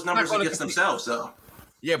measure those numbers against themselves, though.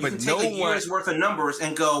 Yeah, but you can take a year's worth of numbers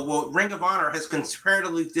and go, well, Ring of Honor has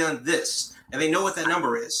comparatively done this, and they know what that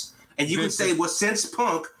number is. And you can say, well, since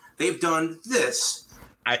Punk, they've done this.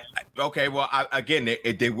 Okay, well, again,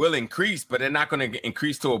 they will increase, but they're not going to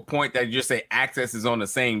increase to a point that you just say access is on the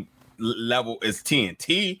same level as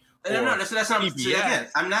TNT. No, that's not. See, again,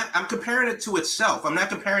 I'm comparing it to itself. I'm not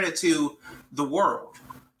comparing it to the world,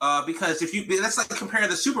 because that's like comparing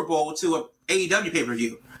the Super Bowl to a AEW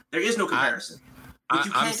pay-per-view. There is no comparison. But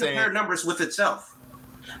you can't compare numbers with itself.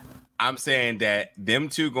 I'm saying that them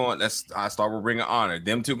two going. I start with Ring of Honor.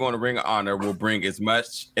 Them two going to Ring of Honor will bring as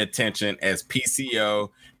much attention as PCO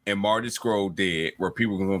and Marty Scurll did, where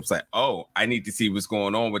people can go say, "Oh, I need to see what's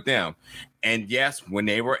going on with them." And yes, when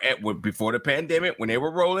they were before the pandemic, when they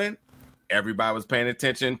were rolling, everybody was paying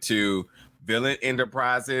attention to Villain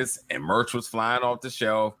Enterprises, and merch was flying off the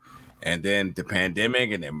shelf. And then the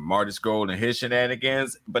pandemic, and then Marty Scurll and his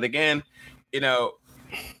shenanigans. But again,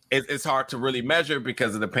 it's hard to really measure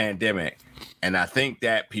because of the pandemic. And I think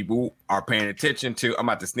that people are paying attention to, I'm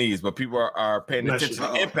about to sneeze, but people are paying attention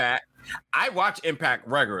to Impact. I watch Impact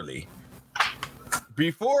regularly.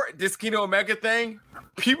 Before this Kenny Omega thing,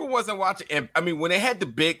 people wasn't watching. I mean, when they had the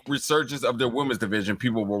big resurgence of their women's division,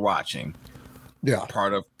 people were watching. Yeah.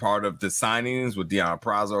 Part of the signings with Deonna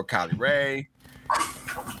Purrazzo, Kylie Ray.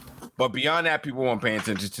 But beyond that, people weren't paying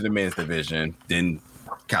attention to the men's division. Then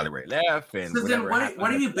Kylie Ray left, and so then what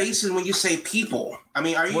are you basing when you say people? I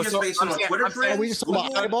mean, are you just basing on Twitter trends? Are we just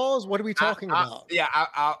talking about eyeballs? What are we talking about?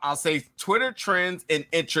 I'll say Twitter trends and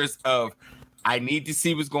interests of. I need to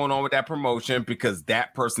see what's going on with that promotion because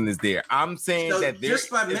that person is there. I'm saying that just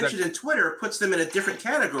by mentioning Twitter puts them in a different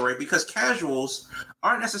category because casuals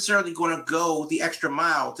aren't necessarily going to go the extra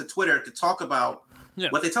mile to Twitter to talk about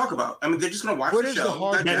what they talk about. I mean, they're just going to watch the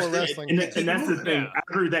show. And that's the thing. I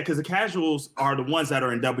agree with that because the casuals are the ones that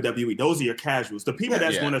are in WWE. Those are your casuals. The people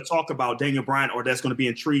that's going to talk about Daniel Bryan or that's going to be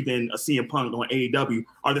intrigued in a CM Punk on AEW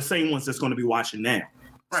are the same ones that's going to be watching now.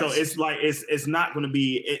 Right. So it's like it's not going to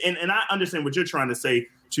be, and I understand what you're trying to say,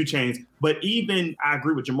 2 Chainz, but even I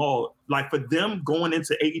agree with Jamal. Like for them going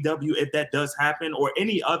into AEW, if that does happen, or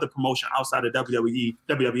any other promotion outside of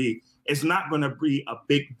WWE, it's not going to be a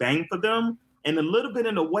big bang for them. And a little bit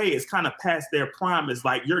in a way, it's kind of past their prime. It's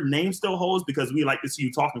like your name still holds because we like to see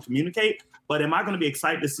you talk and communicate. But am I going to be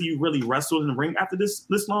excited to see you really wrestle in the ring after this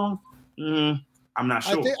long? I'm not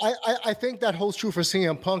sure. I think that holds true for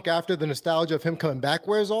CM Punk after the nostalgia of him coming back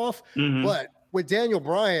wears off. Mm-hmm. But with Daniel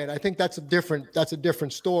Bryan, I think that's a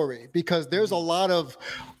different story because there's a lot of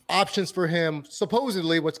options for him.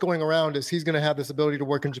 Supposedly, what's going around is he's going to have this ability to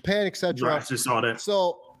work in Japan, etc. Right, I just saw that.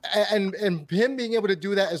 So, and him being able to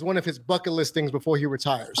do that is one of his bucket list things before he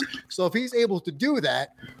retires. So if he's able to do that,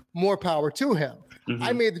 more power to him. Mm-hmm.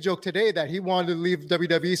 I made the joke today that he wanted to leave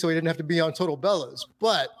WWE so he didn't have to be on Total Bellas.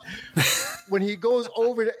 But when he goes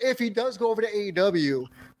over if he does go over to AEW,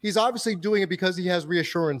 he's obviously doing it because he has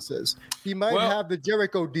reassurances. He might have the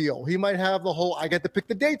Jericho deal. He might have the whole, I get to pick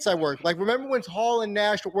the dates I work. Like, remember when Hall and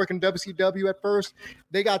Nash were working WCW at first?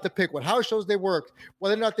 They got to pick what house shows they worked,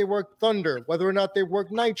 whether or not they worked Thunder, whether or not they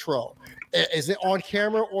worked Nitro. Is it on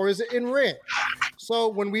camera or is it in ring? So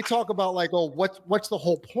when we talk about like, oh, what's the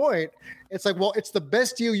whole point? It's like, well, it's the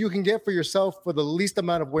best deal you can get for yourself for the least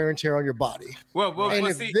amount of wear and tear on your body. And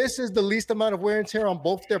if this is the least amount of wear and tear on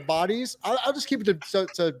both their bodies, I'll just keep it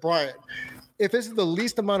to Brian. If this is the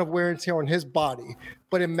least amount of wear and tear on his body,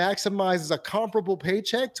 but it maximizes a comparable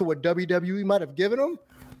paycheck to what WWE might have given him,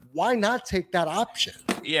 why not take that option?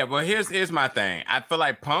 Yeah, well, here's my thing. I feel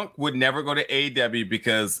like Punk would never go to AEW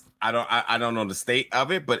because I don't know the state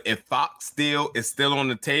of it, but if Fox is still on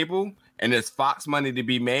the table and there's Fox money to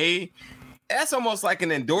be made, that's almost like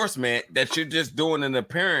an endorsement that you're just doing an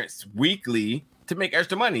appearance weekly to make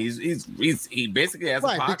extra money. He basically has a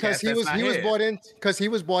podcast because he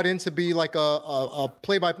was brought in to be like a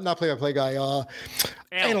play-by-play guy,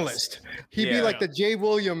 analyst. He'd be like the Jay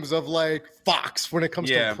Williams of like Fox when it comes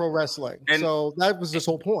to pro wrestling. And so that was this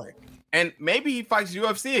whole point. And maybe he fights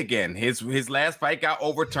UFC again. His last fight got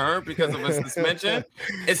overturned because of a suspension.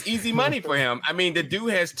 It's easy money for him. I mean, the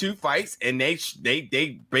dude has 2 fights, and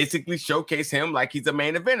they basically showcase him like he's a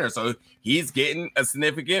main eventer. So he's getting a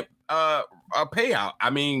significant a payout. I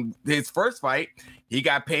mean, his first fight, he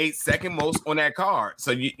got paid second most on that card.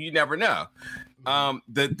 So you never know.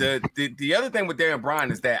 The other thing with Daniel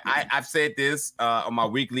Bryan is that I've said this on my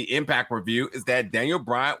weekly Impact review is that Daniel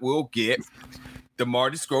Bryan will get the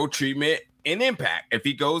Marty Scurll treatment in Impact if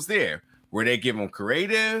he goes there, where they give him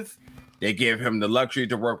creative, they give him the luxury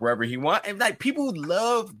to work wherever he wants. And like people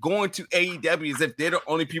love going to AEW as if they're the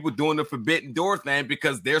only people doing the Forbidden Door thing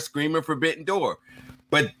because they're screaming Forbidden Door.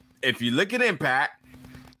 But if you look at Impact,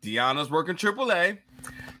 Deanna's working AAA,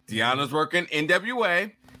 Deanna's working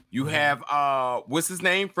NWA, You have what's his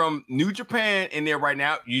name from New Japan in there right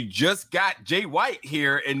now. You just got Jay White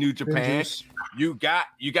here in New Japan. You got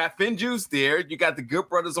FinJuice there. You got the Good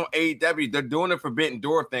Brothers on AEW. They're doing a Forbidden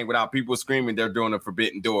Door thing without people screaming. They're doing a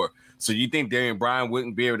Forbidden Door. So you think Daniel Bryan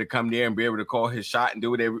wouldn't be able to come there and be able to call his shot and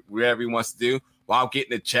do whatever he wants to do while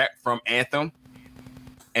getting a check from Anthem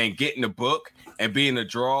and getting the book and being a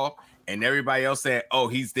draw? And everybody else saying, "Oh,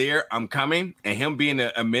 he's there, I'm coming," and him being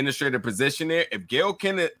an administrative position there. If Gail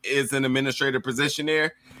Kim is an administrative position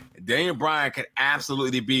there, Daniel Bryan could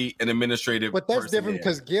absolutely be an administrative. But that's different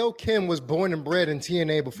because Gail Kim was born and bred in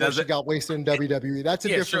TNA before she got wasted in WWE. That's a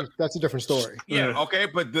different. Sure. That's a different story. Yeah, okay,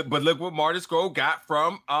 but look what Marty Scurll got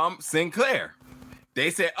from Sinclair. They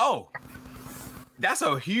said, "Oh, that's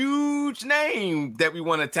a huge name that we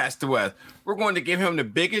want to attach to us. We're going to give him the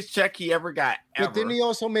biggest check he ever got." But didn't he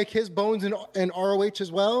also make his bones in ROH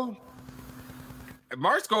as well?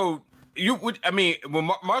 Marsko, when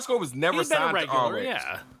Marsko was never signed to ROH.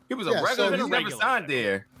 Yeah. He was a regular. So he was never signed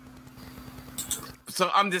there. So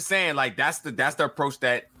I'm just saying, like, that's the approach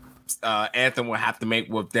that Anthem will have to make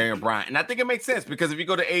with Daniel Bryan. And I think it makes sense because if you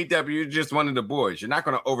go to AEW, you're just one of the boys. You're not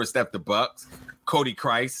going to overstep the Bucks, Cody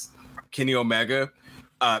Christ, Kenny Omega,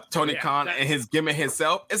 Tony Khan and his gimmick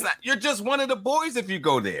himself. It's not. You're just one of the boys if you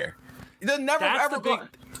go there. They'll never ever go.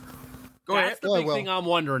 Go ahead. That's the big thing I'm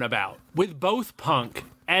wondering about with both Punk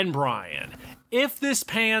and Bryan. If this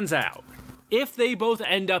pans out, if they both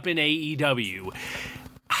end up in AEW,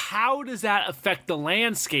 how does that affect the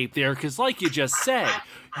landscape there? Because like you just said,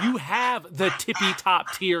 you have the tippy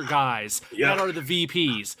top tier guys that are the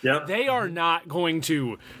VPs. Yep. They are not going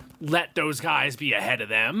to let those guys be ahead of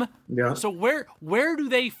them. Yeah. So where do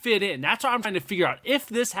they fit in? That's what I'm trying to figure out. If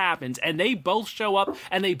this happens and they both show up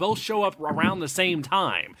around the same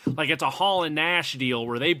time, like it's a Hall and Nash deal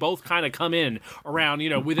where they both kind of come in around,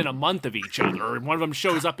 within a month of each other. And one of them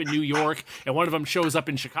shows up in New York and one of them shows up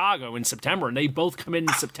in Chicago in September, and they both come in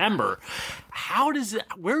September.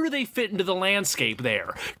 Where do they fit into the landscape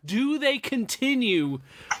there? Do they continue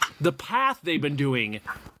the path they've been doing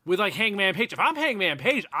with like Hangman Page? If I'm Hangman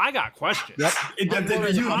Page, I got questions. Yep.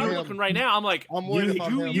 I'm looking right now. I'm like,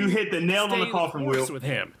 you hit the nail on the coffin, Will. With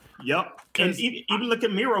him. Yep. And even look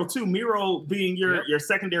at Miro too. Miro being your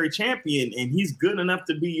secondary champion, and he's good enough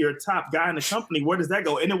to be your top guy in the company. Where does that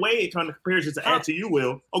go? In a way, it kind of compares just to add to you,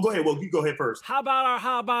 Will. Oh, go ahead, Will. You go ahead first. How about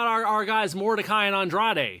our guys Mordecai and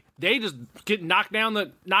Andrade? They just get knocked down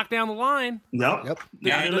the line. Yep.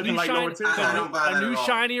 Yeah, a new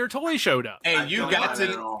shinier toy showed up. And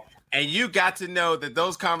you got to know that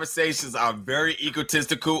those conversations are very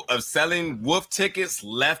egotistical of selling Wolf tickets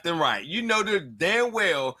left and right. You know damn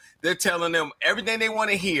well they're telling them everything they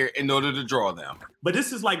want to hear in order to draw them. But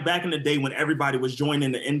this is like back in the day when everybody was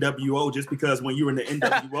joining the NWO just because when you were in the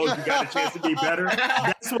NWO, you got a chance to be better.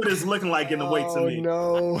 That's what it's looking like in the way to me.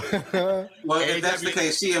 No. Well, if that's the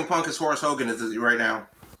case, CM Punk is Horace Hogan right now.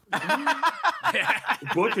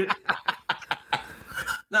 Book it.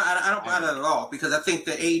 No, I don't buy that at all because I think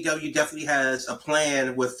that AEW definitely has a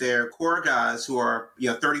plan with their core guys who are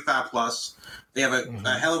 35 plus. They have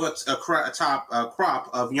a hell of a top crop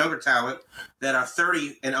of younger talent that are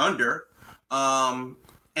 30 and under, and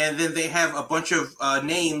then they have a bunch of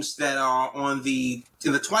names that are in the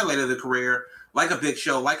twilight of their career, like a Big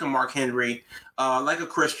Show, like a Mark Henry, like a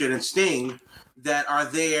Christian and Sting, that are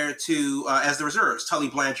there to as the reserves, Tully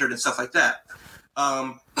Blanchard and stuff like that.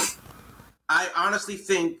 I honestly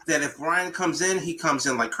think that if Bryan comes in, he comes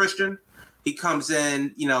in like Christian. He comes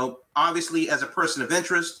in, obviously as a person of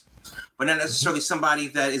interest, but not necessarily somebody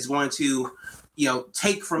that is going to,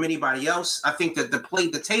 take from anybody else. I think that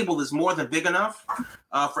the table is more than big enough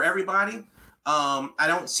for everybody. I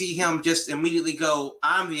don't see him just immediately go,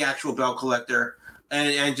 I'm the actual belt collector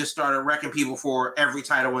and just start wrecking people for every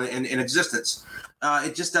title in existence.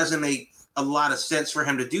 It just doesn't make a lot of sense for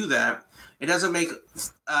him to do that. It doesn't make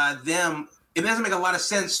It doesn't make a lot of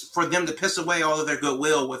sense for them to piss away all of their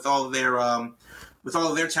goodwill with all of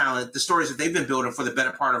their talent, the stories that they've been building for the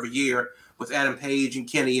better part of a year with Adam Page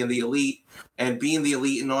and Kenny and the Elite and being the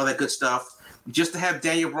Elite and all that good stuff, just to have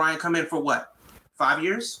Daniel Bryan come in for what, 5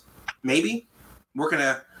 years, maybe, working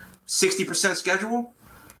a 60% schedule.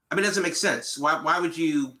 I mean, it doesn't make sense. Why would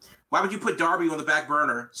you put Darby on the back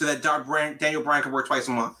burner so that Daniel Bryan can work twice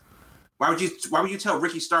a month? Why would you tell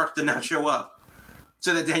Ricky Starks to not show up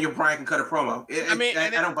so that Daniel Bryan can cut a promo? I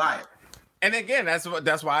don't buy it. And again,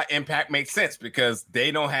 that's why Impact makes sense, because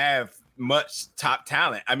they don't have much top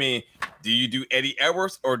talent. I mean, do you do Eddie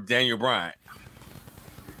Edwards or Daniel Bryan?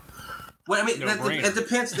 Well, I mean, that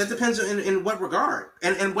depends. That depends in what regard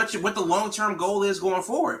and what the long term goal is going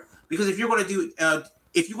forward. Because if you're going to do,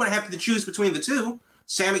 if you're going to have to choose between the two,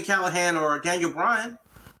 Sami Callihan or Daniel Bryan,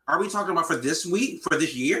 are we talking about for this week, for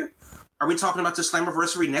this year? Are we talking about the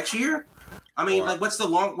Slammiversary next year? I mean, like, what's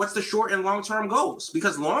the short and long term goals?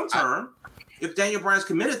 Because long term, if Daniel Bryan's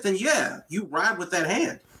committed, then yeah, you ride with that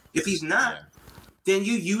hand. If he's not, then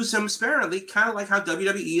you use him sparingly, kind of like how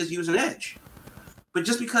WWE is using Edge. But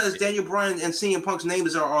just because Daniel Bryan and CM Punk's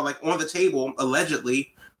names are like on the table,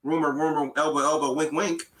 allegedly, rumor, elbow, wink,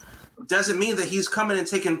 wink, doesn't mean that he's coming and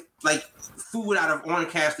taking like food out of Orange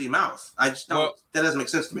Cassidy's mouth. I just don't. That doesn't make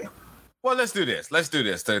sense to me. Well, let's do this. Let's do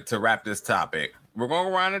this to wrap this topic. We're going to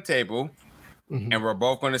go around the table, and we're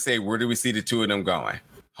both going to say, where do we see the two of them going?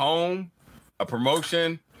 Home, a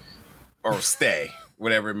promotion, or stay,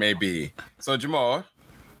 whatever it may be. So, Jamal,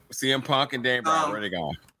 CM Punk and Daniel Bryan, where are they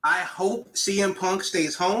going? I hope CM Punk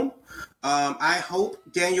stays home. I hope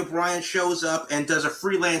Daniel Bryan shows up and does a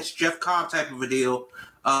freelance Jeff Cobb type of a deal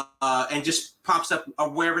and just pops up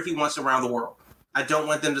wherever he wants around the world. I don't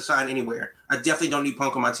want them to sign anywhere. I definitely don't need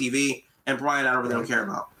Punk on my TV. And Bryan, I don't care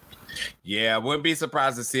about. Yeah, I wouldn't be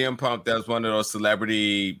surprised if CM Punk does one of those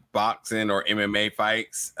celebrity boxing or MMA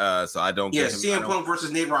fights. So I don't get him. CM Punk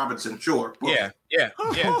versus Nate Robinson, sure. Yeah,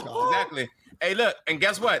 exactly. Hey, look, and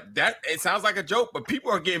guess what? That it sounds like a joke, but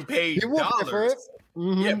people are getting paid dollars.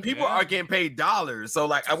 Yeah, people are getting paid dollars. So,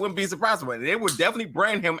 like, I wouldn't be surprised with it. They would definitely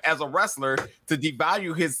brand him as a wrestler to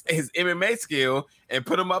devalue his MMA skill and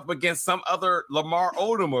put him up against some other Lamar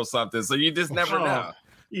Odom or something. So you just never know.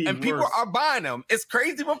 And people are buying them. It's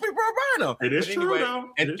crazy, but people are buying them. It is true,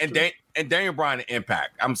 though. And Daniel Bryan and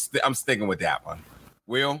Impact. I'm sticking with that one.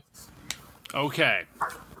 Will? Okay.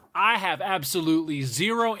 I have absolutely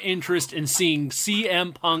zero interest in seeing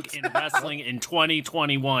CM Punk in wrestling in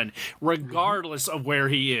 2021, regardless of where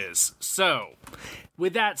he is. So,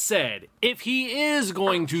 with that said, if he is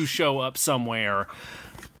going to show up somewhere,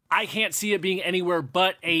 I can't see it being anywhere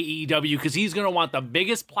but AEW because he's going to want the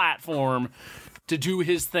biggest platform to do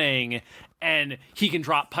his thing, and he can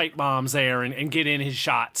drop pipe bombs there and get in his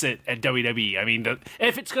shots at WWE. I mean,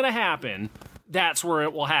 if it's going to happen, that's where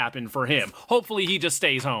it will happen for him. Hopefully he just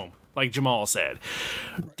stays home, like Jamal said.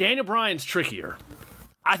 Daniel Bryan's trickier.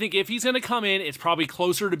 I think if he's going to come in, it's probably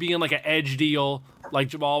closer to being like an Edge deal, like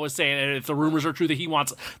Jamal was saying. And if the rumors are true that he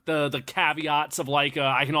wants the caveats of like,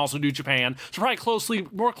 I can also do Japan. So probably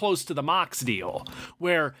more close to the Mox deal,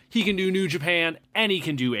 where he can do New Japan and he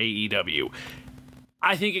can do AEW.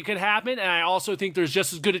 I think it could happen, and I also think there's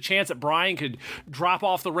just as good a chance that Bryan could drop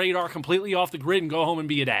off the radar completely off the grid and go home and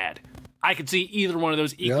be a dad. I could see either one of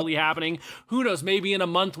those equally happening. Who knows? Maybe in a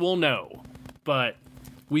month we'll know. But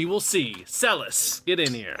we will see. Celis, get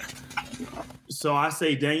in here. So I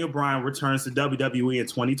say Daniel Bryan returns to WWE in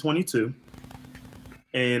 2022.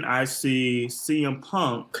 And I see CM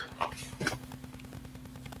Punk.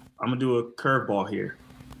 I'm going to do a curveball here.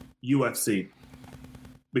 UFC.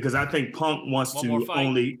 Because I think Punk wants to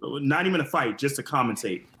not even a fight, just to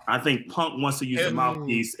commentate. I think Punk wants to use the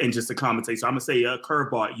mouthpiece and just to commentate. So I'm going to say a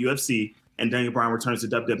curveball at UFC, and Daniel Bryan returns to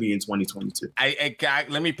WWE in 2022.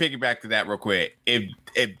 Let me piggyback to that real quick. If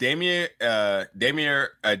Daniel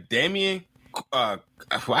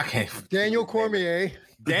Cormier,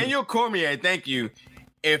 thank you.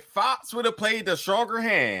 If Fox would have played the stronger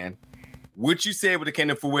hand, what you said would have came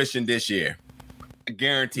to fruition this year.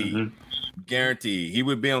 Guaranteed. Guaranteed. He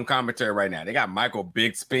would be on commentary right now. They got Michael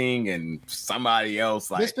Bisping and somebody else.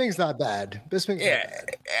 Like Bisping's not bad. Not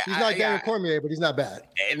bad. He's not Daniel Cormier, but he's not bad.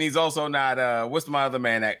 And he's also not what's my other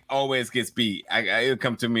man that always gets beat? It'll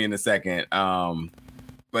come to me in a second.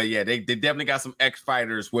 But yeah, they definitely got some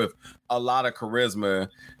ex-fighters with a lot of charisma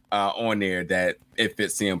on there that it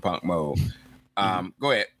fits CM Punk mode.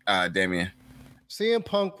 Go ahead, Damian. CM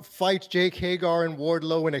Punk fights Jake Hagar and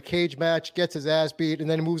Wardlow in a cage match, gets his ass beat, and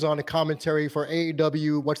then moves on to commentary for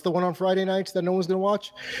AEW. What's the one on Friday nights that no one's going to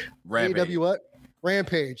watch? Rampage. AEW what?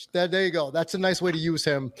 Rampage. There you go. That's a nice way to use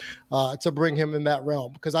him to bring him in that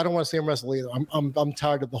realm, because I don't want to see him wrestle either. I'm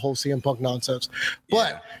tired of the whole CM Punk nonsense.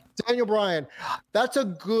 But Daniel Bryan, that's a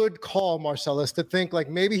good call, Marcellus, to think like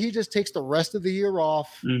maybe he just takes the rest of the year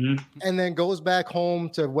off and then goes back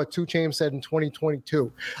home to what 2 Chainz said in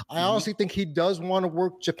 2022. I honestly think he does want to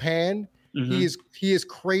work Japan. He is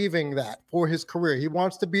craving that for his career. He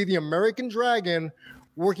wants to be the American Dragon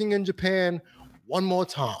working in Japan one more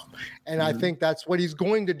time. And I think that's what he's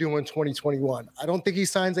going to do in 2021. I don't think he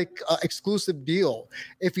signs a exclusive deal.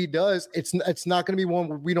 If he does, it's not going to be one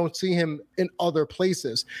where we don't see him in other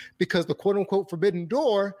places, because the quote unquote forbidden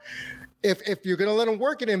door, if you're going to let him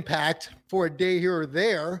work at Impact for a day here or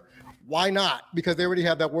there, why not? Because they already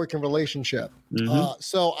have that working relationship.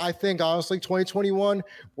 So I think honestly 2021,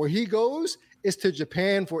 where he goes is to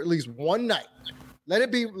Japan for at least one night. Let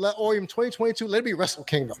it be, or in 2022, let it be Wrestle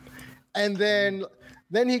Kingdom. And then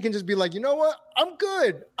he can just be like, you know what? I'm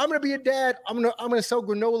good. I'm gonna be a dad. I'm gonna sell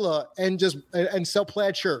granola and sell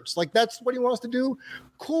plaid shirts. Like that's what he wants to do.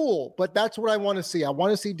 Cool, but that's what I want to see. I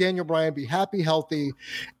want to see Daniel Bryan be happy, healthy,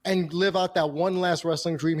 and live out that one last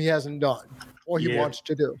wrestling dream he hasn't done or he wants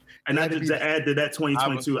to do. And I just to add to that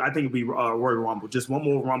 2022, I think it'd be Royal Rumble. Just one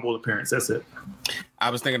more Rumble appearance. That's it. I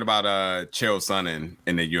was thinking about Chael Sonnen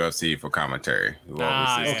in the UFC for commentary.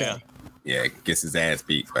 Yeah, gets his ass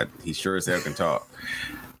beat, but he sure as hell can talk.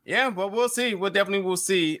 Yeah, but we'll see. We'll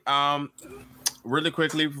see. Really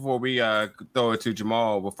quickly before we throw it to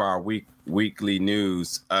Jamal with our weekly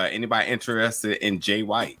news. Anybody interested in Jay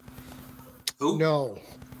White? Who? No.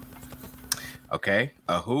 Okay.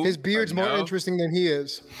 Who? His beard's more interesting than he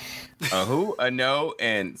is. Who? A no.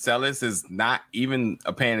 And Celis is not even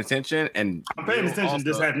paying attention. And I'm paying attention.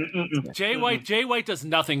 Just hadn't. Jay White does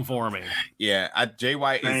nothing for me. Yeah, Jay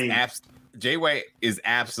White is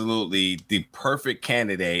absolutely the perfect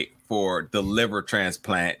candidate for the liver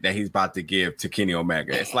transplant that he's about to give to Kenny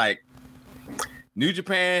Omega. It's like New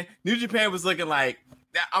Japan was looking like,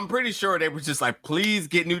 I'm pretty sure they were just like, please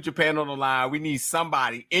get New Japan on the line. We need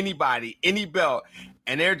somebody, anybody, any belt.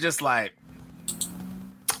 And they're just like,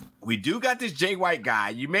 we do got this Jay White guy.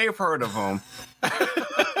 You may have heard of him.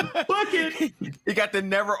 Bucket. He got the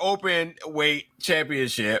never open weight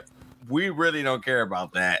championship. We really don't care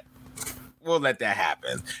about that. We'll let that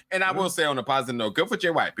happen. And I will say on a positive note, good for Jay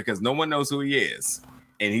White because no one knows who he is.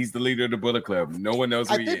 And he's the leader of the Bullet Club. No one knows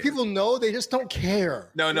who he is. I think people know, they just don't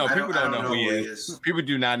care. No, people don't know who he is. People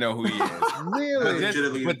do not know who he is.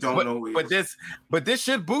 Really? But this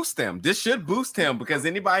should boost him. This should boost him because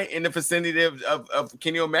anybody in the vicinity of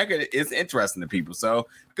Kenny Omega is interesting to people. So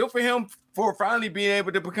good for him for finally being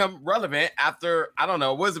able to become relevant after, I don't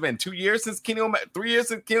know, what has it been, 2 years since Kenny Omega, 2 years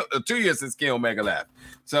since Kenny Omega left.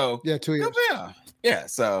 So yeah, 2 years. Yeah.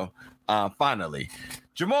 So finally,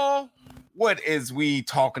 Jamal, what is we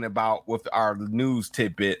talking about with our news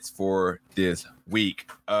tidbits for this week?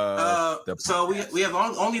 So we have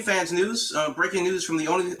OnlyFans news, breaking news from the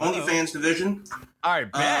OnlyFans division. All right,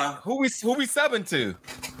 bet. Who we subbing to?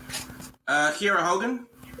 Kiera Hogan.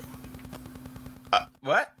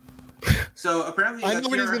 What? So apparently, I know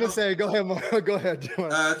what he's going to say. Go ahead, Mark. Go ahead.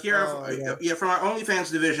 Kiera, from our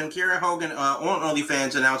OnlyFans division, Kiera Hogan on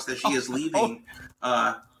OnlyFans announced that she is leaving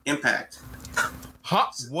Impact. Huh?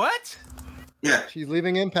 What? Yeah, she's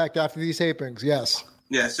leaving Impact after these tapings. Yes.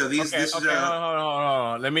 Yeah. So this is. Hold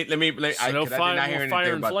on. Let me. So no fire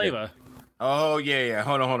and flavor. Oh yeah.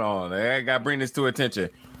 Hold on. I gotta bring this to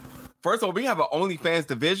attention. First of all, we have an OnlyFans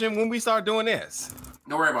division when we start doing this.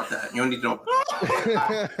 Don't worry about that. You don't need to know.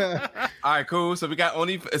 All right, cool. So we got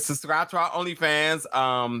subscribe to our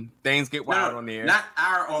OnlyFans. Things get wild on there. Not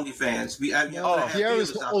our OnlyFans.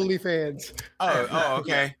 Kiera's OnlyFans. Oh,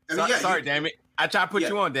 okay. Yeah. Sorry, Damien. I tried to put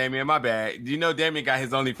you on, Damien. My bad. You know Damien got his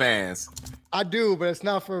OnlyFans. I do, but it's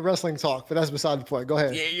not for wrestling talk. But that's beside the point. Go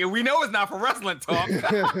ahead. Yeah, we know it's not for wrestling talk.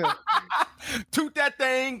 Toot that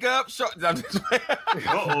thing up.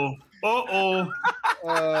 Go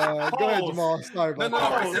ahead, Jamal. Sorry about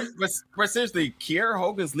that. But seriously, Kiera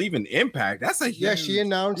Hogan's leaving Impact. That's a huge she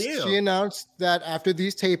announced. deal. She announced that after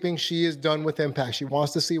these tapings, she is done with Impact. She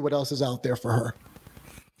wants to see what else is out there for her.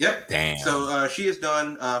 Yep. Damn. So she is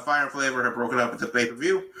done. Fire and Flavor have broken up with the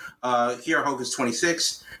pay-per-view. Kiera Hogan's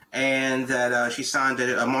 26, and that she signed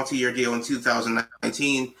a multi-year deal in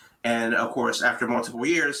 2019. And of course, after multiple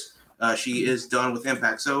years, she is done with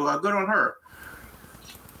Impact. So good on her.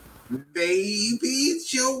 Maybe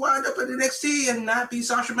she'll wind up at NXT and not be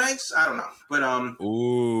Sasha Banks. I don't know, but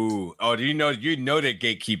Ooh. Oh, do you know they're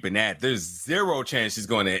gatekeeping that? There's zero chance she's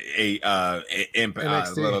going to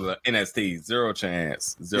NXT. Zero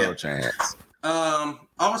chance.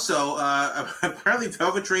 Also, apparently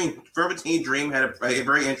Velveteen Dream had a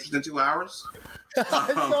very interesting 2 hours. I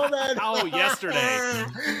saw that. Oh, yesterday.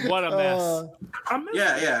 What a mess.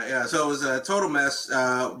 Yeah. So it was a total mess.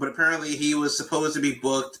 But apparently he was supposed to be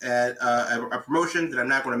booked at a promotion that I'm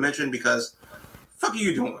not going to mention because fuck are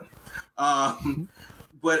you doing?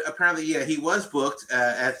 But apparently, he was booked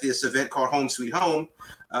at this event called Home Sweet Home.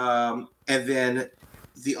 And then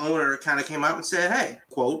the owner kind of came out and said, hey,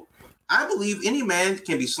 quote, I believe any man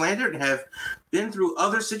can be slandered and have been through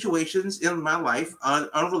other situations in my life,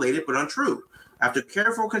 unrelated but untrue. After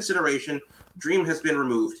careful consideration, Dream has been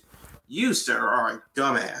removed. You, sir, are a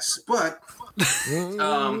dumbass. But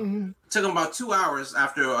took him about 2 hours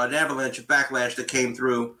after an avalanche of backlash that came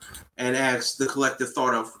through and asked the collective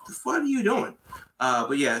thought of, what are you doing?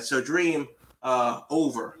 So Dream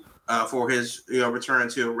over. for his return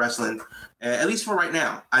to wrestling, at least for right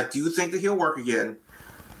now. I do think that he'll work again,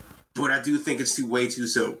 but I do think it's way too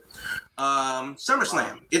soon.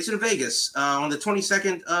 SummerSlam, it's in Vegas on the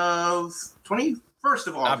 21st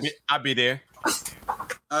of August. I'll be there.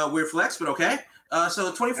 Weird flex, but okay.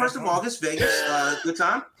 So 21st of August, Vegas, good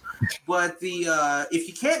time. But if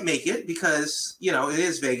you can't make it because it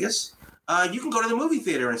is Vegas, you can go to the movie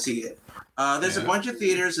theater and see it. There's a bunch of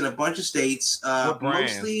theaters in a bunch of states. What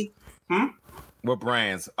brands? Mostly. What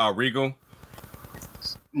brands? Regal?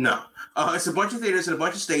 No. It's a bunch of theaters in a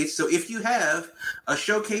bunch of states. So if you have a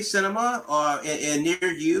Showcase Cinema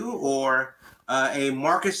near you or a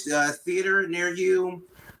Marcus Theater near you,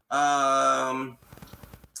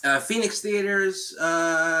 Phoenix Theaters,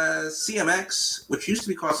 CMX, which used to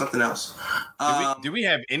be called something else. Do we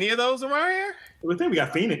have any of those around here? I think we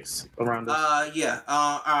got Phoenix around us.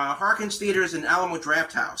 Harkins Theaters and Alamo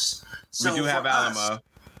Draft House. So we do have Alamo.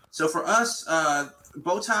 So for us,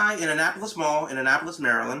 Bowtie in Annapolis Mall in Annapolis,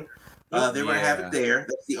 Maryland. They're going to have it there.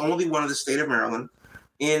 That's the only one in the state of Maryland.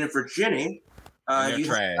 In Virginia, you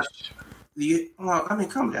trash.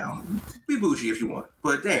 Calm down. Be bougie if you want,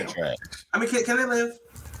 but damn. Trash. Can they live?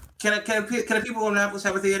 Can people in Annapolis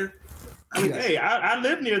have a theater? Hey, I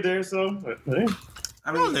live near there, so. Hey.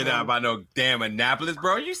 Don't say that about no damn Annapolis,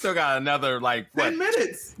 bro. You still got another 10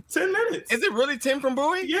 minutes. 10 minutes. Is it really 10 from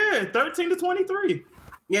Bowie? Yeah, 13 to 23.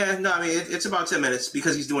 Yeah, no, it's about 10 minutes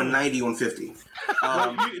because he's doing 90 on 50.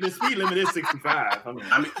 The speed limit is 65.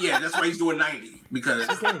 That's why he's doing 90 because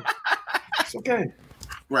it's okay.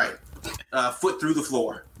 Right, foot through the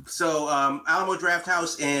floor. So Alamo Draft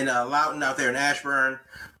House in Loudoun out there in Ashburn.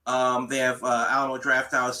 They have Alamo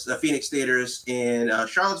Draft House, Phoenix Theaters in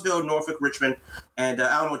Charlottesville, Norfolk, Richmond, and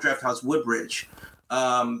Alamo Draft House Woodbridge.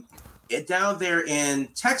 Down there in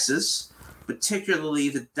Texas, particularly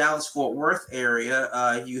the Dallas-Fort Worth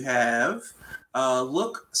area, you have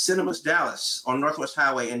Look Cinemas Dallas on Northwest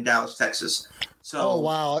Highway in Dallas, Texas. So,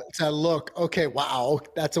 wow, it's a Look. Okay, wow,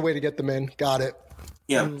 that's a way to get them in. Got it.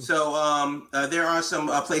 Yeah. So there are some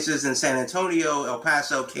places in San Antonio, El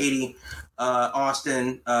Paso, Katy,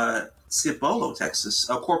 Austin, Cibolo, Texas,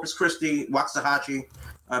 Corpus Christi, Waxahachie,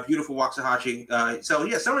 beautiful Waxahachie.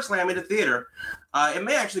 SummerSlam in the theater. It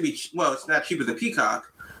may actually be it's not cheaper than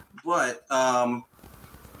Peacock, but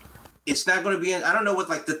it's not going to be in. I don't know what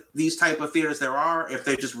these type of theaters there are, if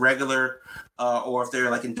they're just regular, or if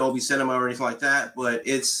they're like in Dolby Cinema or anything like that. But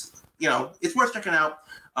it's it's worth checking out.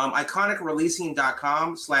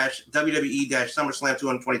 iconicreleasing.com/WWE-SummerSlam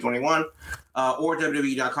 2021 or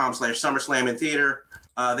WWE.com/SummerSlam in theater.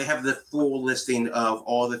 They have the full listing of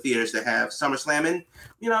all the theaters that have SummerSlam, and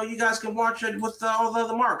you guys can watch it with all the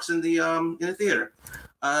other marks in the theater.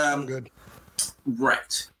 Good.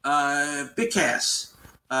 Right. Big Cass,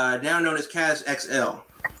 now known as Cass XL.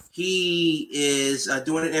 He is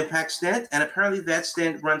doing an Impact stint, and apparently that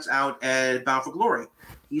stint runs out at Bound for Glory.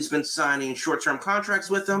 He's been signing short-term contracts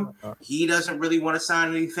with them. He doesn't really want to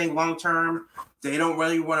sign anything long-term. They don't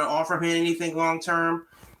really want to offer him anything long-term.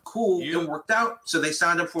 Cool, it worked out. So they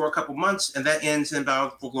signed him for a couple months, and that ends in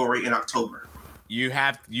Bound for Glory in October. You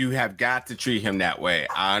have got to treat him that way.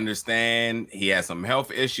 I understand he has some health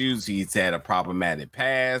issues. He's had a problematic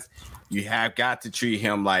past. You have got to treat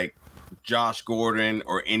him like Josh Gordon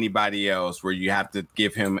or anybody else, where you have to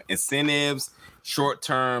give him incentives, short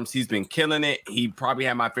terms. He's been killing it. He probably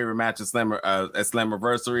had my favorite match at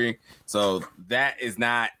Slammiversary. So that is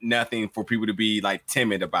not nothing for people to be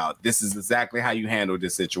timid about. This is exactly how you handle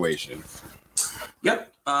this situation.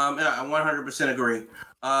 Yep. I 100% agree.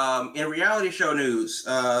 In reality show news,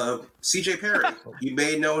 CJ Perry, you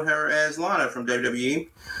may know her as Lana from WWE.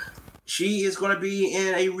 She is going to be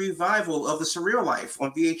in a revival of The Surreal Life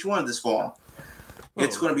on VH1 this fall.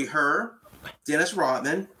 It's going to be her, Dennis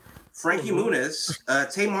Rodman, Frankie Muniz,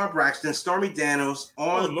 Tamar Braxton, Stormy Daniels,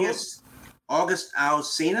 August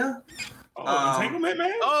Alsina. Entanglement,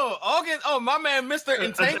 man? August. Oh, my man, Mr.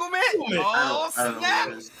 Entanglement. Snap.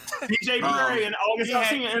 CJ Perry and August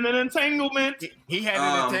Alsina and an entanglement. He had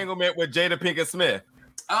an entanglement with Jada Pinkett Smith.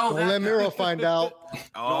 Oh, don't let Miro find out.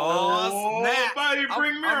 Snap. Buddy,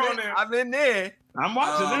 bring Miro on there. I'm in there. I'm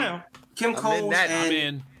watching now. Kim Coles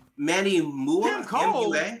and Manny Mua. Kim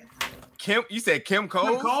Cole. You said Kim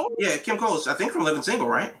Coles? Kim Cole? Yeah, Kim Coles. I think from Living Single,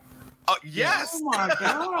 right? Oh, yes. Oh, my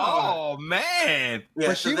God. Oh, man. Yeah,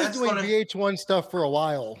 But she was doing VH1 stuff for a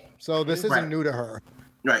while, so this isn't new to her.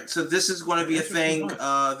 Right. So this is going to be a thing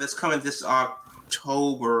that's coming this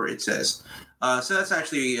October, it says. So that's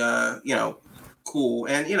actually, cool.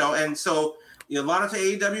 And, and so Lana to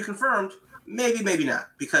AEW confirmed, maybe not,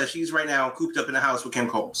 because she's right now cooped up in the house with Kim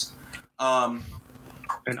Coles.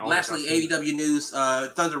 And lastly, AEW news: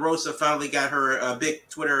 Thunder Rosa finally got her big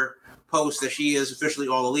Twitter post that she is officially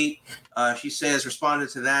All Elite. She says, responded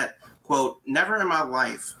to that, quote, never in my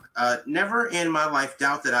life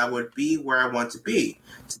doubt that I would be where I want to be.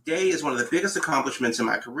 Today is one of the biggest accomplishments in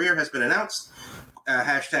my career has been announced.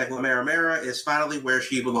 Hashtag La Mera Mera is finally where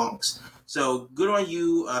she belongs. So good on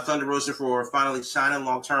you, Thunder Rosa, for finally signing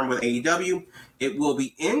long-term with AEW. It will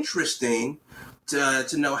be interesting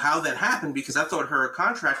to know how that happened, because I thought her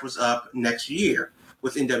contract was up next year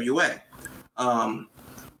with NWA.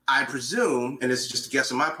 I presume, and this is just a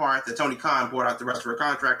guess on my part, that Tony Khan bought out the rest of her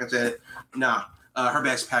contract and said, nah, her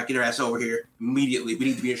bags packed, get her ass over here immediately. We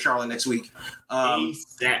need to be in Charlotte next week.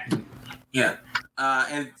 Yeah.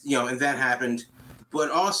 And that happened. But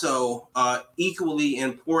also, equally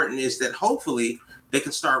important is that hopefully they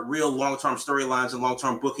can start real long-term storylines and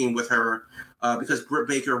long-term booking with her, because Britt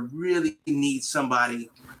Baker really needs somebody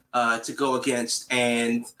to go against,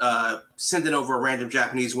 and sending over a random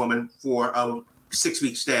Japanese woman for a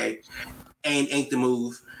 6-week stay ain't the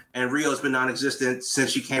move. And Rio's been non-existent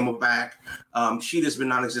since she came back. Sheeta's been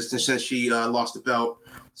non-existent since she lost the belt.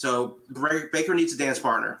 So Baker needs a dance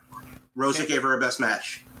partner. Rosa gave her her best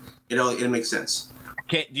match. It makes sense.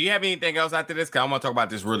 Do you have anything else after this? Because I want to talk about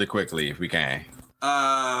this really quickly if we can.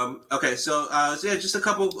 Okay, so just a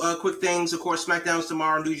couple quick things. Of course, SmackDown's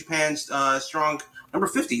tomorrow. New Japan's Strong number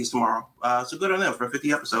 50 is tomorrow. So good on them for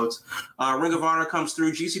 50 episodes. Ring of Honor comes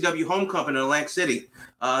through. GCW Homecoming in Atlantic City.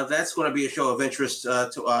 That's going to be a show of interest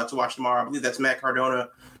to watch tomorrow. I believe that's Matt Cardona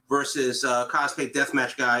versus cosplay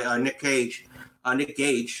deathmatch guy Nick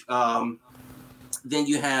Gage. Then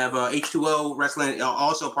you have H2O Wrestling,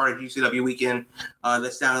 also part of GCW weekend.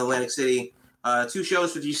 That's down in Atlantic City. 2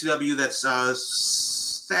 shows for GCW. That's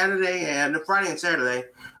Friday and Saturday.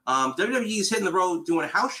 WWE is hitting the road doing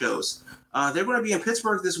house shows. They're going to be in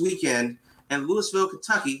Pittsburgh this weekend and Louisville,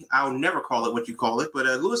 Kentucky. I'll never call it what you call it, but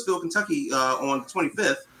Louisville, Kentucky on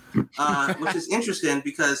the 25th, which is interesting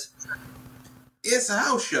because it's a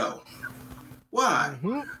house show. Why?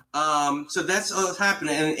 Mm-hmm. So that's what's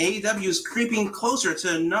happening, and AEW is creeping closer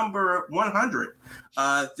to number 100.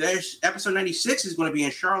 There's episode 96 is going to be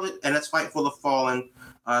in Charlotte, and that's Fight for the Fallen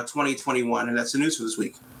 2021, and that's the news for this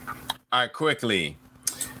week. All right, quickly,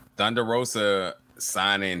 Thunder Rosa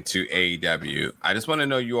signing to AEW. I just want to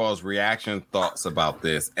know you all's reaction, thoughts about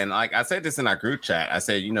this. And like I said this in our group chat, I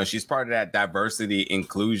said, she's part of that diversity,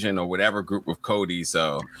 inclusion, or whatever group with Cody.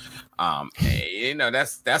 So,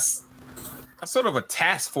 that's sort of a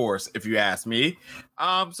task force, if you ask me.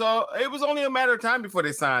 So it was only a matter of time before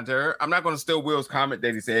they signed her. I'm not going to steal Will's comment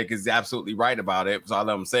that he said, because he's absolutely right about it. So I'll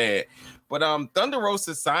let him say it. But Thunder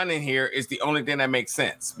Rosa signing here is the only thing that makes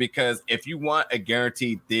sense, because if you want a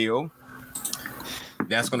guaranteed deal,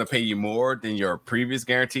 that's going to pay you more than your previous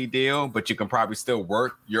guaranteed deal, but you can probably still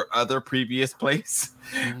work your other previous place.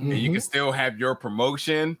 Mm-hmm. And you can still have your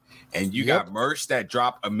promotion, and you got merch that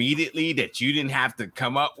drop immediately that you didn't have to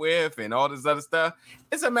come up with and all this other stuff.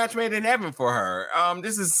 It's a match made in heaven for her.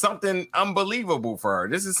 This is something unbelievable for her.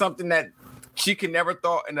 This is something that she could never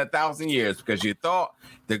thought in 1,000 years, because you thought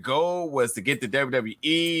the goal was to get the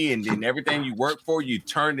WWE, and then everything you worked for, you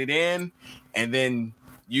turned it in, and then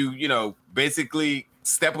you basically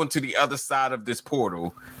step onto the other side of this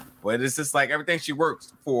portal. But it's just like everything she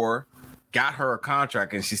works for got her a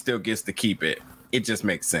contract, and she still gets to keep it. It just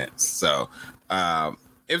makes sense. So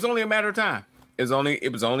it was only a matter of time. It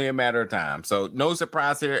was only a matter of time. So no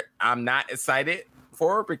surprise here. I'm not excited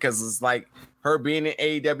for her, because it's like her being in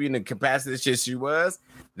AEW in the capacity that she was.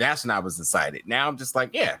 That's when I was excited. Now I'm just like,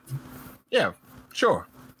 yeah, sure,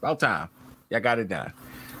 about time. Y'all got it done.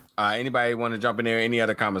 Anybody want to jump in there? Any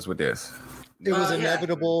other comments with this? It was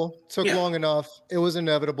inevitable. Took long enough. It was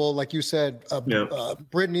inevitable. Like you said,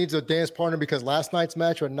 Britt needs a dance partner, because last night's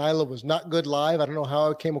match with Nyla was not good live. I don't know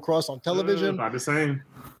how it came across on television. Not the same.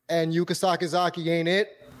 And Yuka Sakazaki ain't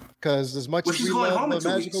it, because as much as we love the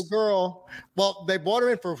magical girl, well, they brought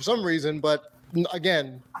her in for some reason, but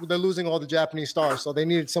again, they're losing all the Japanese stars, so they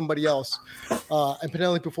needed somebody else. And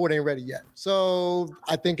Penelope Ford ain't ready yet. So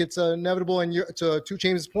I think it's inevitable. And to 2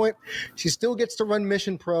 Chainz' point, she still gets to run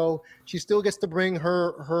Mission Pro. She still gets to bring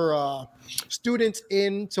her students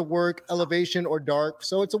in to work Elevation or Dark.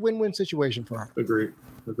 So it's a win-win situation for her. Agreed.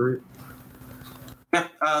 The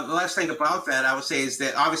last thing about that I would say is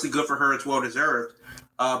that obviously good for her. It's well deserved.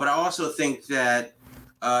 But I also think that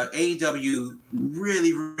AEW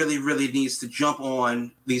really, really, really needs to jump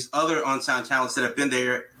on these other unsigned talents that have been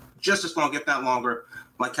there just as long, if not longer,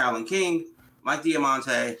 like Kylan King, Mike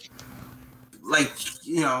Diamante. Like,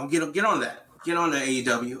 get on that. Get on to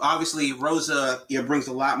AEW. Obviously, Rosa brings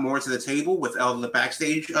a lot more to the table with all the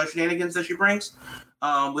backstage shenanigans that she brings.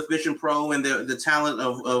 with Vision Pro and the talent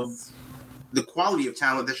of the quality of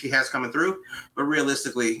talent that she has coming through. But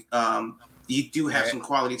realistically, you do have some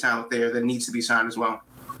quality talent there that needs to be signed as well.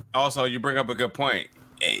 Also, you bring up a good point.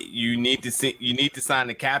 You need to sign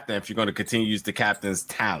the captain if you're going to continue to use the captain's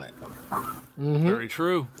talent. Mm-hmm. Very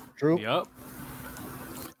true. True. Yep.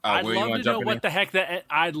 I'd love to know what the heck the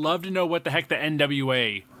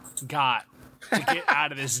NWA got to get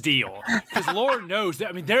out of this deal, because Lord knows that.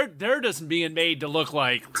 I mean, they're just being made to look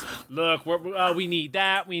like, look, we need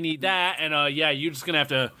that, and yeah, you're just gonna have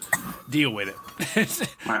to deal with it.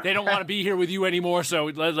 They don't want to be here with you anymore, so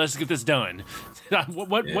let's get this done.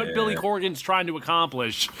 What Billy Corgan's trying to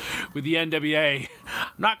accomplish with the NWA, I'm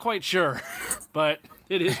not quite sure, but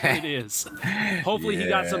it is what it is. Hopefully he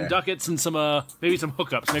got some ducats and some maybe some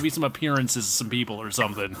hookups, maybe some appearances, some people or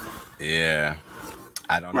something. Yeah,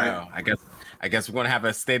 I don't know. I guess we're gonna have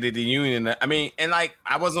a State of the Union. I mean, and like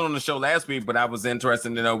I wasn't on the show last week, but I was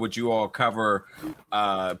interested to know what you all cover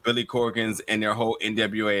Billy Corgan's and their whole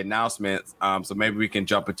NWA announcements. So maybe we can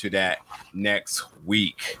jump into that next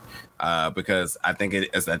week. Because I think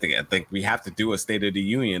we have to do a State of the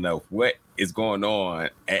Union of what is going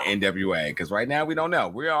on at NWA. Because right now we don't know.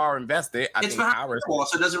 We are invested. It's behind the wall,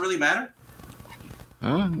 so it doesn't really matter.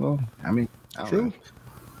 Well, I mean, True.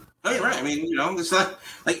 Oh, you're right. I mean, it's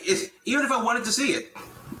like even if I wanted to see it,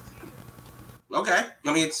 okay.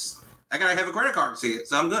 I mean, I gotta have a credit card to see it,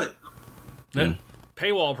 so I'm good.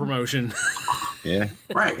 Paywall promotion. Yeah,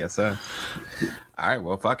 right. I guess so. All right,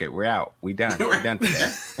 well, fuck it. We're out. We done. We're done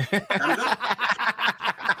today.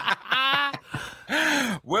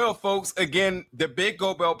 Well, folks, again, the Big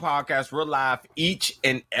Gold Belt Podcast, we're live each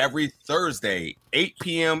and every Thursday, 8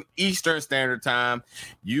 p.m. Eastern Standard Time.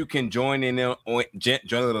 You can join in on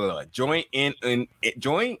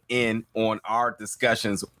our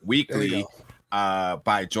discussions weekly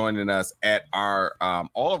by joining us at our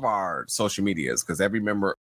all of our social medias, because every member